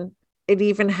reason it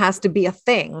even has to be a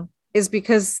thing is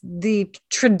because the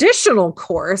traditional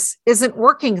course isn't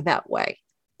working that way,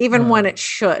 even when it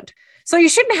should. So you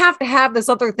shouldn't have to have this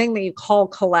other thing that you call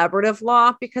collaborative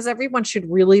law, because everyone should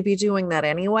really be doing that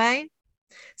anyway.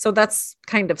 So that's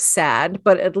kind of sad,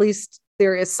 but at least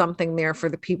there is something there for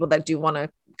the people that do want to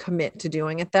commit to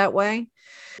doing it that way.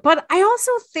 But I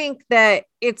also think that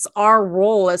it's our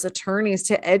role as attorneys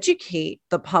to educate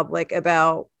the public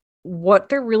about what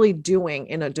they're really doing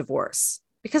in a divorce,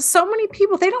 because so many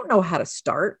people, they don't know how to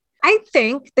start. I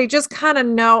think they just kind of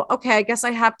know, okay, I guess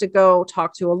I have to go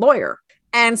talk to a lawyer.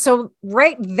 And so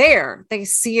right there, they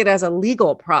see it as a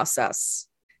legal process.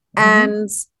 And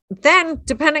then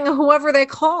depending on whoever they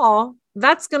call,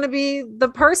 that's going to be the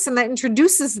person that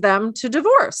introduces them to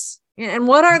divorce. And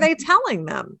what are they telling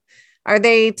them? Are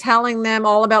they telling them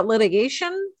all about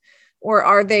litigation, or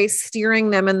are they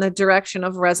steering them in the direction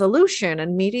of resolution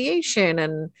and mediation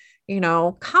and,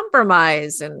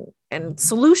 compromise and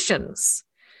solutions?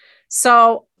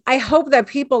 So I hope that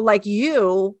people like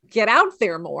you get out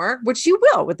there more, which you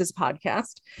will with this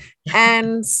podcast,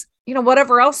 and,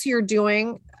 whatever else you're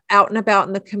doing out and about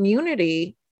in the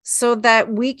community, so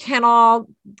that we can all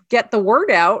get the word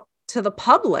out to the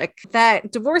public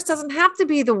that divorce doesn't have to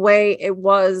be the way it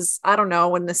was, I don't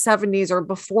know, in the 70s or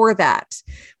before that,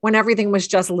 when everything was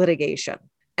just litigation.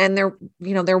 And there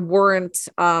weren't,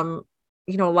 a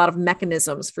lot of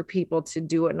mechanisms for people to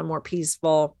do it in a more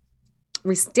peaceful,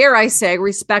 dare I say,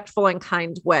 respectful and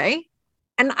kind way.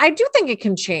 And I do think it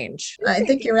can change. I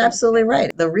think you're absolutely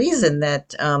right. The reason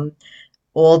that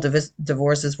all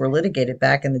divorces were litigated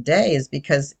back in the day is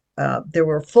because there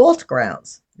were fault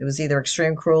grounds. It was either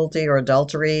extreme cruelty or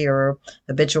adultery or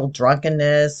habitual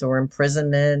drunkenness or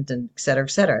imprisonment, and et cetera, et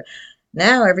cetera.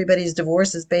 Now everybody's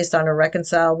divorce is based on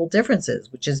irreconcilable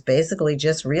differences, which is basically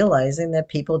just realizing that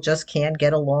people just can't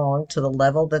get along to the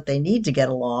level that they need to get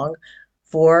along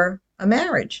for a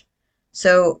marriage.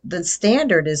 So the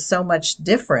standard is so much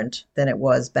different than it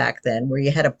was back then, where you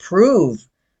had to prove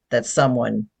that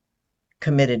someone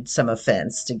committed some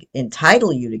offense to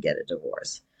entitle you to get a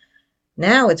divorce.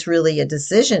 Now it's really a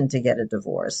decision to get a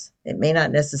divorce. It may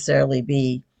not necessarily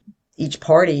be each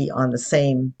party on the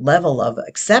same level of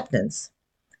acceptance,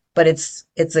 but it's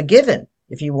a given.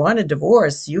 If you want a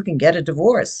divorce, you can get a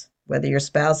divorce, whether your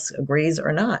spouse agrees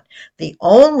or not. The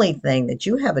only thing that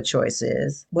you have a choice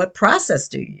is, what process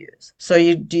do you use? So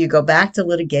do you go back to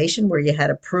litigation where you had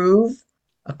to prove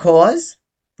a cause,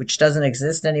 which doesn't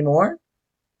exist anymore?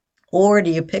 Or do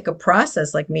you pick a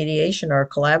process like mediation or a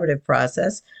collaborative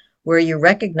process where you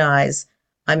recognize,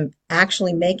 I'm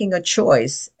actually making a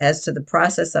choice as to the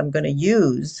process I'm going to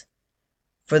use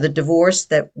for the divorce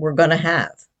that we're going to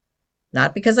have?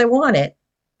 Not because I want it,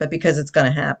 but because it's going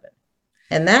to happen.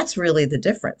 And that's really the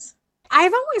difference.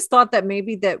 I've always thought that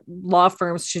maybe that law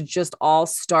firms should just all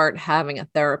start having a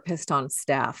therapist on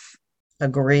staff.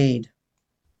 Agreed.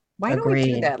 Why don't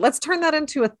we do that? Let's turn that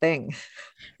into a thing.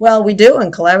 Well, we do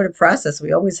in collaborative process.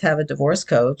 We always have a divorce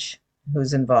coach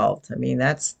who's involved. I mean,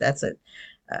 it's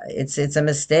a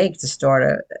mistake to start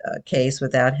a case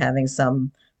without having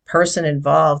some person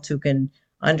involved who can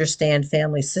understand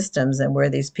family systems and where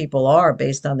these people are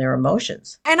based on their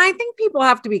emotions. And I think people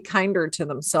have to be kinder to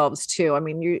themselves too. I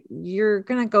mean, you're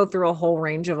going to go through a whole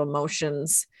range of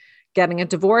emotions getting a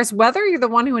divorce, whether you're the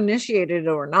one who initiated it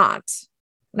or not.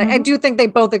 I do think they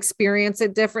both experience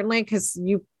it differently, because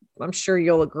I'm sure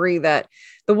you'll agree that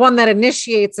the one that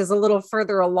initiates is a little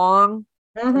further along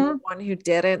than the one who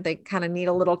didn't. They kind of need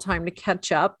a little time to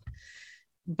catch up,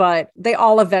 but they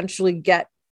all eventually get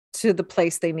to the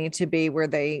place they need to be, where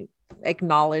they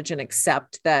acknowledge and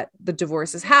accept that the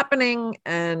divorce is happening,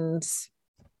 and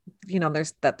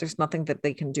there's nothing that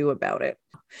they can do about it.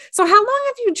 So how long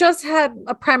have you just had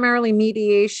a primarily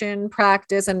mediation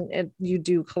practice, and you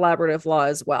do collaborative law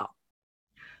as well?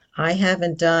 I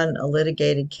haven't done a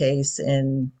litigated case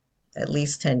in at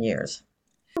least 10 years.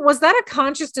 Was that a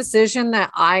conscious decision that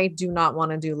I do not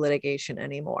want to do litigation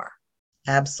anymore?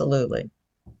 Absolutely.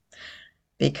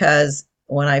 Because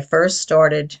when I first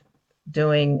started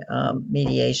doing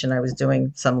mediation, I was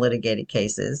doing some litigated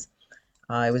cases.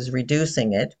 I was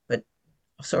reducing it, but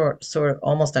sort of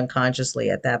almost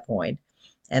unconsciously at that point.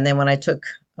 And then when I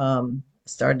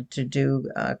started to do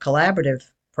a collaborative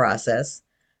process,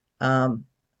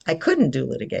 I couldn't do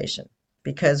litigation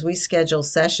because we schedule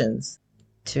sessions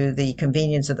to the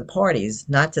convenience of the parties,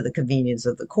 not to the convenience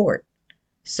of the court.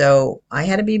 So I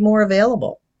had to be more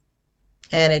available.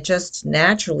 And it just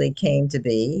naturally came to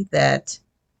be that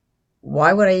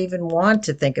why would I even want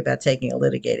to think about taking a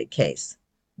litigated case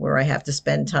where I have to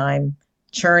spend time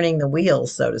churning the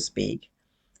wheels, so to speak,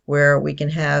 where we can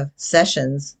have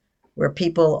sessions where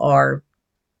people are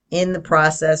in the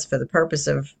process for the purpose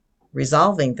of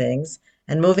resolving things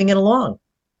and moving it along.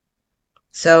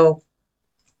 So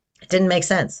it didn't make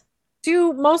sense.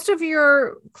 Do most of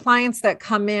your clients that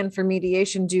come in for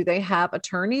mediation, do they have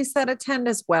attorneys that attend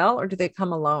as well, or do they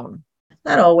come alone?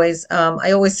 Not always.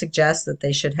 I always suggest that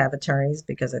they should have attorneys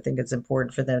because I think it's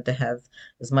important for them to have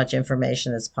as much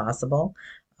information as possible.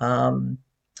 Um,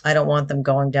 I don't want them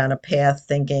going down a path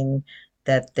thinking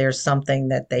that there's something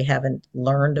that they haven't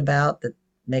learned about that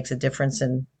makes a difference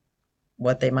in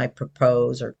what they might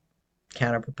propose or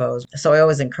counter propose. So I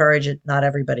always encourage it. Not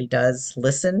everybody does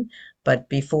listen, but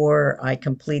before I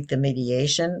complete the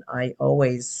mediation, I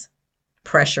always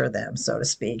pressure them, so to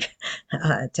speak,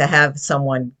 to have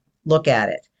someone look at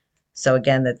it. So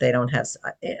again, that they don't have.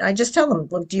 I just tell them,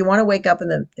 look, do you want to wake up in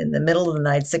the middle of the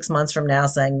night 6 months from now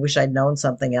saying, "Wish I'd known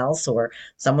something else," or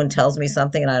someone tells me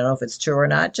something and I don't know if it's true or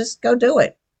not? Just go do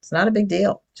it. It's not a big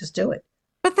deal. Just do it.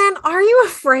 But then are you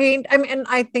afraid? I mean, and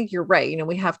I think you're right.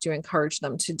 We have to encourage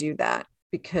them to do that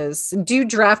because do you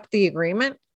draft the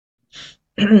agreement?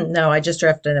 No, I just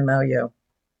drafted an MOU.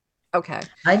 Okay.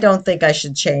 I don't think I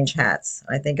should change hats.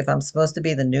 I think if I'm supposed to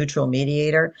be the neutral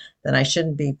mediator, then I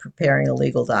shouldn't be preparing a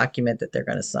legal document that they're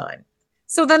going to sign.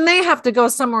 So then they have to go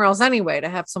somewhere else anyway to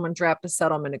have someone draft a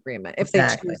settlement agreement if they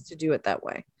Exactly. choose to do it that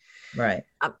way. Right.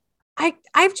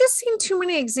 I've just seen too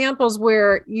many examples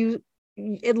where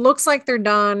it looks like they're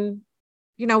done.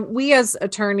 We as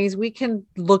attorneys, we can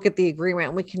look at the agreement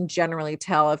and we can generally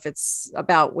tell if it's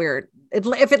about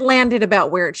if it landed about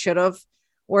where it should have,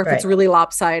 or if it's Right. really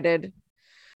lopsided.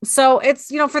 So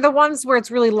it's, for the ones where it's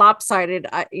really lopsided,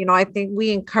 I think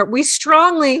we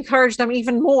strongly encourage them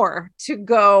even more to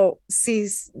go see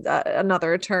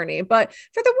another attorney. But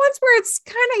for the ones where it's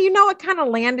kind of, it kind of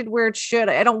landed where it should,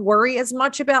 I don't worry as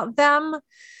much about them.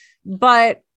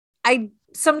 But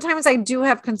sometimes I do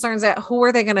have concerns that who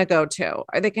are they going to go to?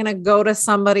 Are they going to go to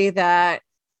somebody that,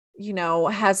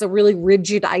 has a really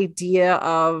rigid idea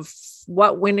of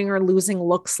what winning or losing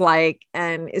looks like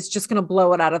and is just going to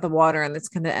blow it out of the water and it's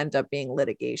going to end up being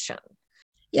litigation?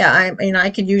 Yeah, I mean, I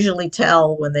can usually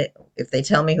tell if they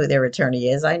tell me who their attorney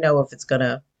is, I know if it's going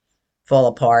to fall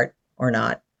apart or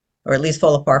not, or at least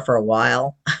fall apart for a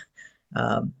while.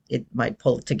 It might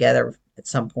pull it together at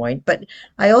some point. But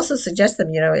I also suggest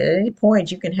them, at any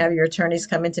point you can have your attorneys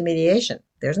come into mediation.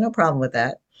 There's no problem with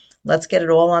that. Let's get it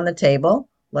all on the table.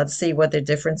 Let's see what the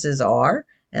differences are,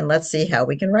 and let's see how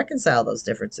we can reconcile those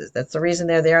differences. That's the reason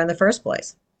they're there in the first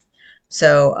place.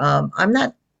 So I'm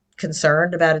not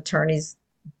concerned about attorneys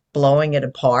blowing it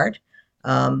apart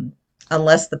um,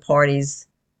 unless the parties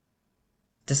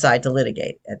decide to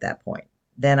litigate at that point.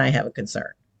 Then I have a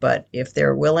concern. But if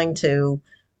they're willing to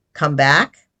come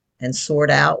back and sort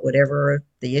out whatever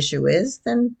the issue is,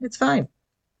 then it's fine.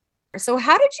 So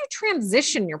how did you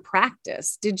transition your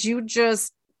practice? Did you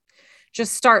just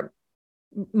start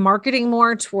marketing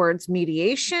more towards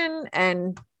mediation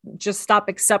and just stop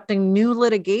accepting new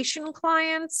litigation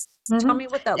clients? Tell Hmm. me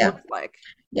what that Yeah. looked like.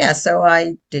 Yeah. So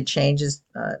I did changes.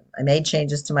 I made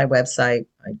changes to my website.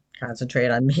 I concentrate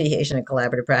on mediation and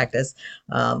collaborative practice.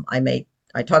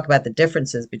 I talk about the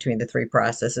differences between the three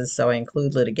processes, so I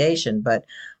include litigation. But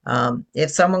if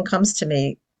someone comes to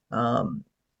me,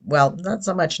 well, not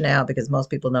so much now because most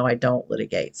people know I don't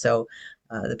litigate. So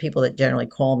the people that generally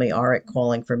call me aren't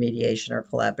calling for mediation or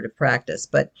collaborative practice.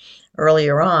 But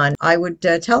earlier on, I would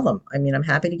tell them, I mean, I'm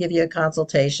happy to give you a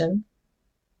consultation.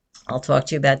 I'll talk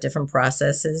to you about different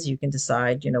processes. You can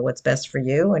decide, what's best for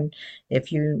you. And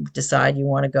if you decide you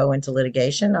want to go into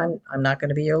litigation, I'm not going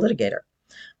to be your litigator.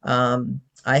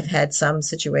 I've had some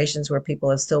situations where people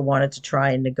have still wanted to try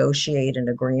and negotiate an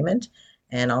agreement,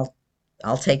 and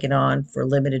I'll take it on for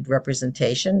limited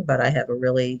representation, but I have a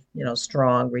really,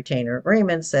 strong retainer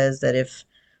agreement says that if,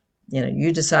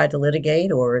 you decide to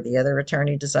litigate or the other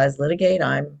attorney decides to litigate,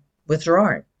 I'm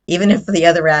withdrawing. Even if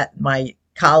my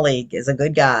colleague is a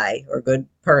good guy or good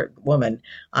woman,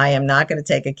 I am not going to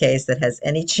take a case that has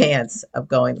any chance of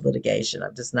going to litigation.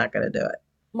 I'm just not going to do it.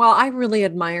 Well, I really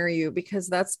admire you because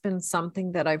that's been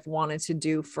something that I've wanted to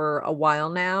do for a while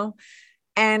now.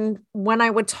 And when I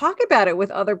would talk about it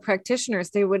with other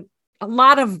practitioners, a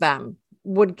lot of them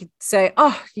would say,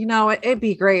 oh, it'd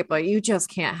be great, but you just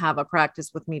can't have a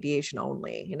practice with mediation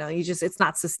only. It's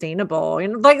not sustainable.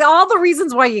 And like all the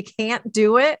reasons why you can't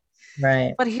do it.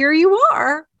 Right. But here you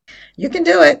are. You can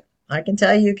do it. I can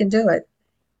tell you can do it.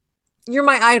 You're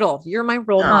my idol. You're my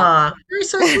role model. Ah, you're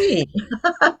so sweet.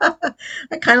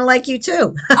 I kind of like you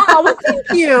too. Oh, well, thank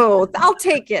you. I'll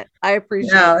take it. I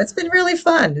appreciate No, it. it's been really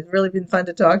fun. It's really been fun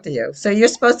to talk to you. So you're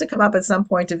supposed to come up at some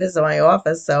point to visit my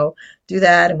office. So do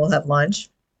that and we'll have lunch.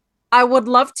 I would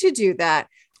love to do that.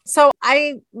 So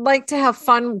I like to have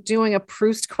fun doing a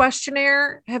Proust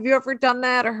questionnaire. Have you ever done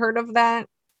that or heard of that?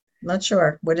 Not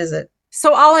sure. What is it?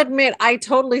 So I'll admit I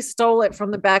totally stole it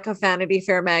from the back of Vanity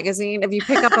Fair magazine. If you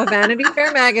pick up a Vanity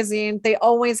Fair magazine, they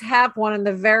always have one in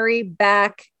the very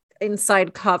back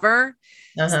inside cover,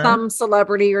 Uh-huh. some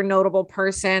celebrity or notable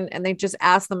person, and they just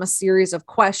ask them a series of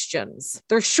questions.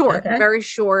 They're short, Okay. very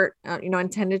short,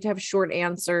 intended to have short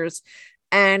answers.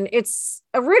 And it's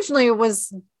originally it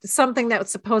was something that was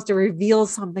supposed to reveal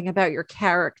something about your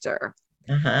character,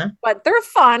 Uh-huh. but they're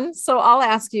fun. So I'll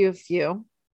ask you a few.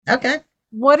 Okay.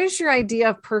 What is your idea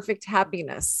of perfect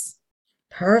happiness?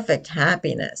 Perfect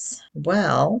happiness.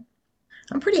 Well,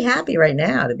 I'm pretty happy right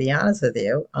now, to be honest with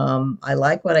you. I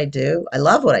like what I do. I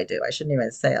love what I do. I shouldn't even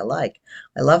say I like.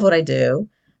 I love what I do.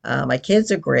 My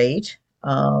kids are great.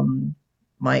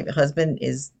 My husband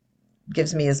is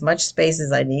gives me as much space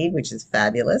as I need, which is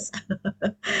fabulous.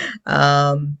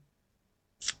 Um,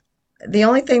 the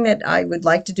only thing that I would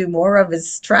like to do more of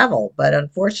is travel, but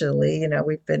unfortunately,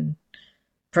 we've been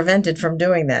prevented from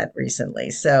doing that recently.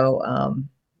 So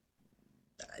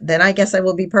then I guess I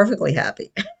will be perfectly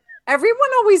happy. Everyone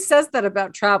always says that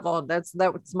about travel. That's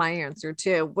my answer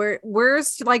too.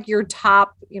 Where's like your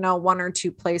top, one or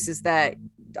two places that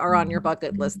are on your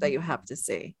bucket list that you have to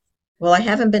see? Well, I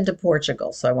haven't been to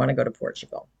Portugal, so I want to go to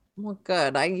Portugal. Well,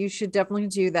 good. You should definitely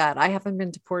do that. I haven't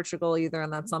been to Portugal either,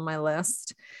 and that's on my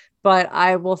list. But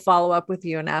I will follow up with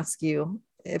you and ask you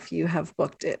if you have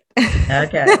booked it.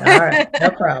 Okay, all right, no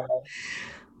problem.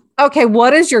 Okay,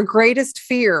 what is your greatest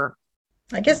fear?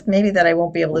 I guess maybe that I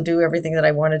won't be able to do everything that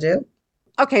I want to do.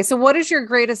 Okay, so what is your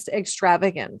greatest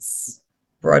extravagance?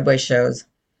 Broadway shows.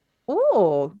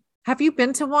 Oh, have you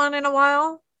been to one in a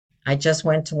while? I just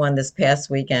went to one this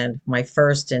past weekend, my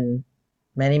first in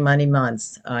many, many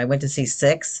months. I went to see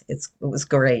Six. It was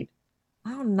great.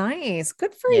 Oh, nice.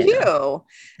 Good for Yeah, you.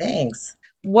 thanks.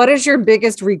 What is your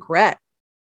biggest regret?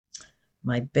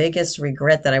 My biggest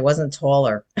regret that I wasn't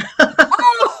taller.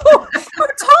 Oh, how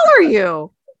tall are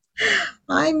you?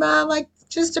 I'm like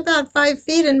just about 5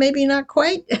 feet and maybe not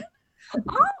quite.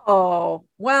 Oh,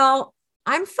 well,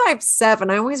 I'm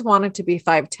 5'7". I always wanted to be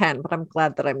 5'10", but I'm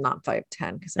glad that I'm not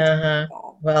 5'10" because that's Uh-huh.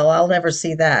 tall. Well, I'll never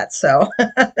see that. So,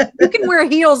 You can wear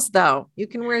heels though. You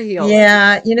can wear heels.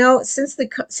 yeah, since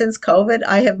COVID,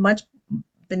 I have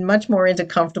been much more into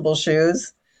comfortable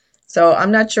shoes. So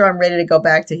I'm not sure I'm ready to go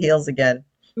back to heels again.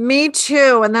 Me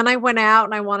too. And then I went out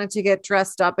and I wanted to get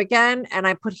dressed up again and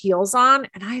I put heels on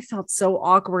and I felt so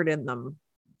awkward in them.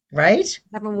 Right?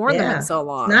 I haven't worn them in Yeah. so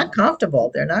It's not long. comfortable.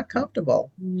 They're not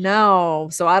comfortable. No.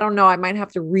 So I don't know. I might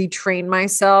have to retrain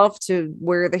myself to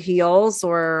wear the heels,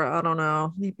 or I don't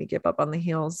know, maybe give up on the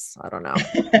heels. I don't know.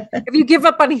 If you give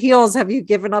up on heels, have you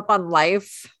given up on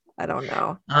life? I don't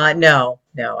know. No,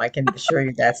 no, I can assure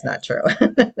you that's not true.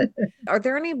 Are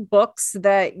there any books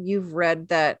that you've read,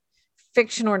 that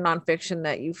fiction or nonfiction,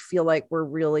 that you feel like were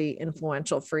really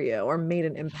influential for you or made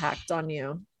an impact on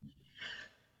you?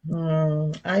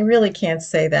 I really can't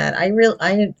say that. I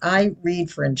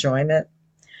read for enjoyment.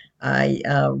 I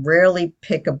rarely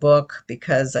pick a book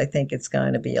because I think it's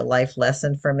going to be a life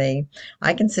lesson for me.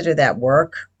 I consider that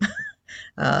work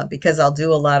because I'll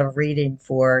do a lot of reading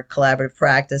for collaborative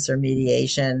practice or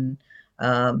mediation.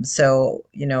 So,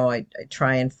 I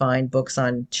try and find books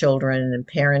on children and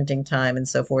parenting time and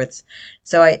so forth.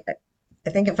 So I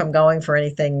think if I'm going for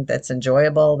anything that's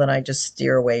enjoyable, then I just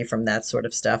steer away from that sort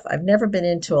of stuff. I've never been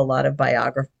into a lot of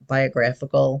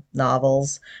biographical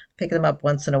novels. Pick them up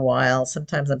once in a while.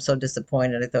 Sometimes I'm so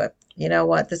disappointed. I thought, you know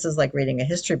what, this is like reading a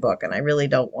history book, and I really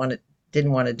didn't want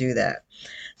to do that.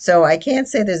 So I can't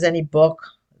say there's any book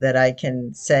that I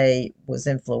can say was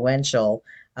influential.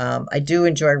 I do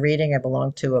enjoy reading. I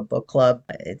belong to a book club.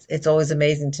 It's always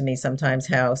amazing to me sometimes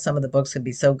how some of the books could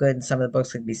be so good and some of the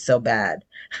books could be so bad.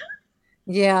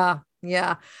 Yeah,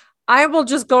 yeah. I will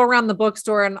just go around the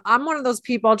bookstore and I'm one of those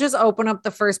people. I'll just open up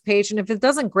the first page and if it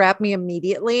doesn't grab me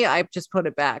immediately, I just put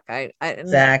it back. And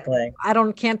Exactly. I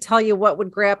don't can't tell you what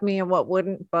would grab me and what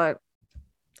wouldn't, but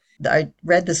I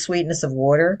read The Sweetness of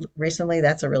Water recently.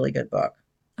 That's a really good book.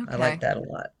 I like okay. that a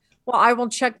lot. Well, I will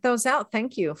check those out.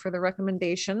 Thank you for the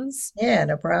recommendations. Yeah,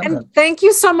 no And problem. thank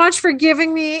you so much for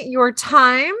giving me your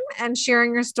time and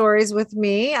sharing your stories with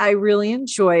me. I really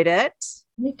enjoyed it.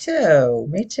 Me too.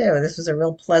 Me too. This was a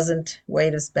real pleasant way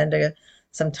to spend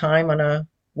some time on a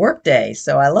work day,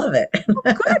 so I love it.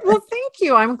 Good. Well, thank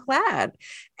you. I'm glad.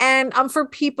 And for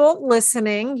people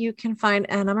listening, you can find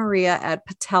Anna Maria at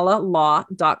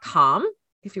patellalaw.com.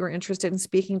 If you were interested in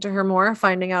speaking to her more,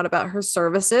 finding out about her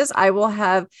services, I will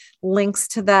have links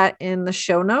to that in the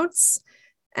show notes.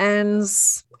 And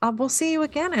we'll see you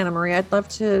again, Anna Marie. I'd love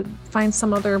to find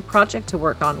some other project to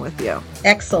work on with you.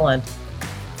 Excellent.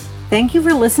 Thank you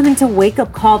for listening to Wake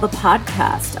Up Call, the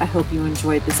podcast. I hope you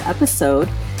enjoyed this episode.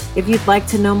 If you'd like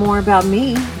to know more about me,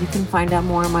 you can find out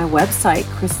more on my website,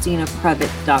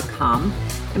 ChristinaPrevitt.com.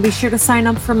 And be sure to sign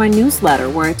up for my newsletter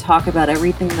where I talk about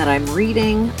everything that I'm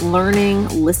reading, learning,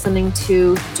 listening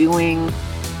to, doing,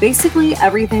 basically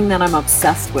everything that I'm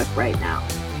obsessed with right now.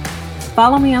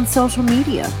 Follow me on social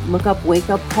media. Look up Wake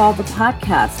Up Call, the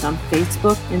podcast on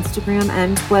Facebook, Instagram,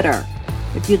 and Twitter.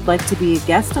 If you'd like to be a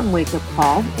guest on Wake Up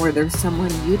Call, or there's someone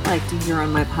you'd like to hear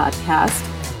on my podcast,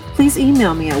 please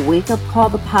email me at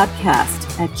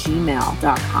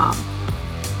wakeupcallthepodcast@gmail.com.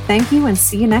 Thank you and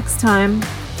see you next time.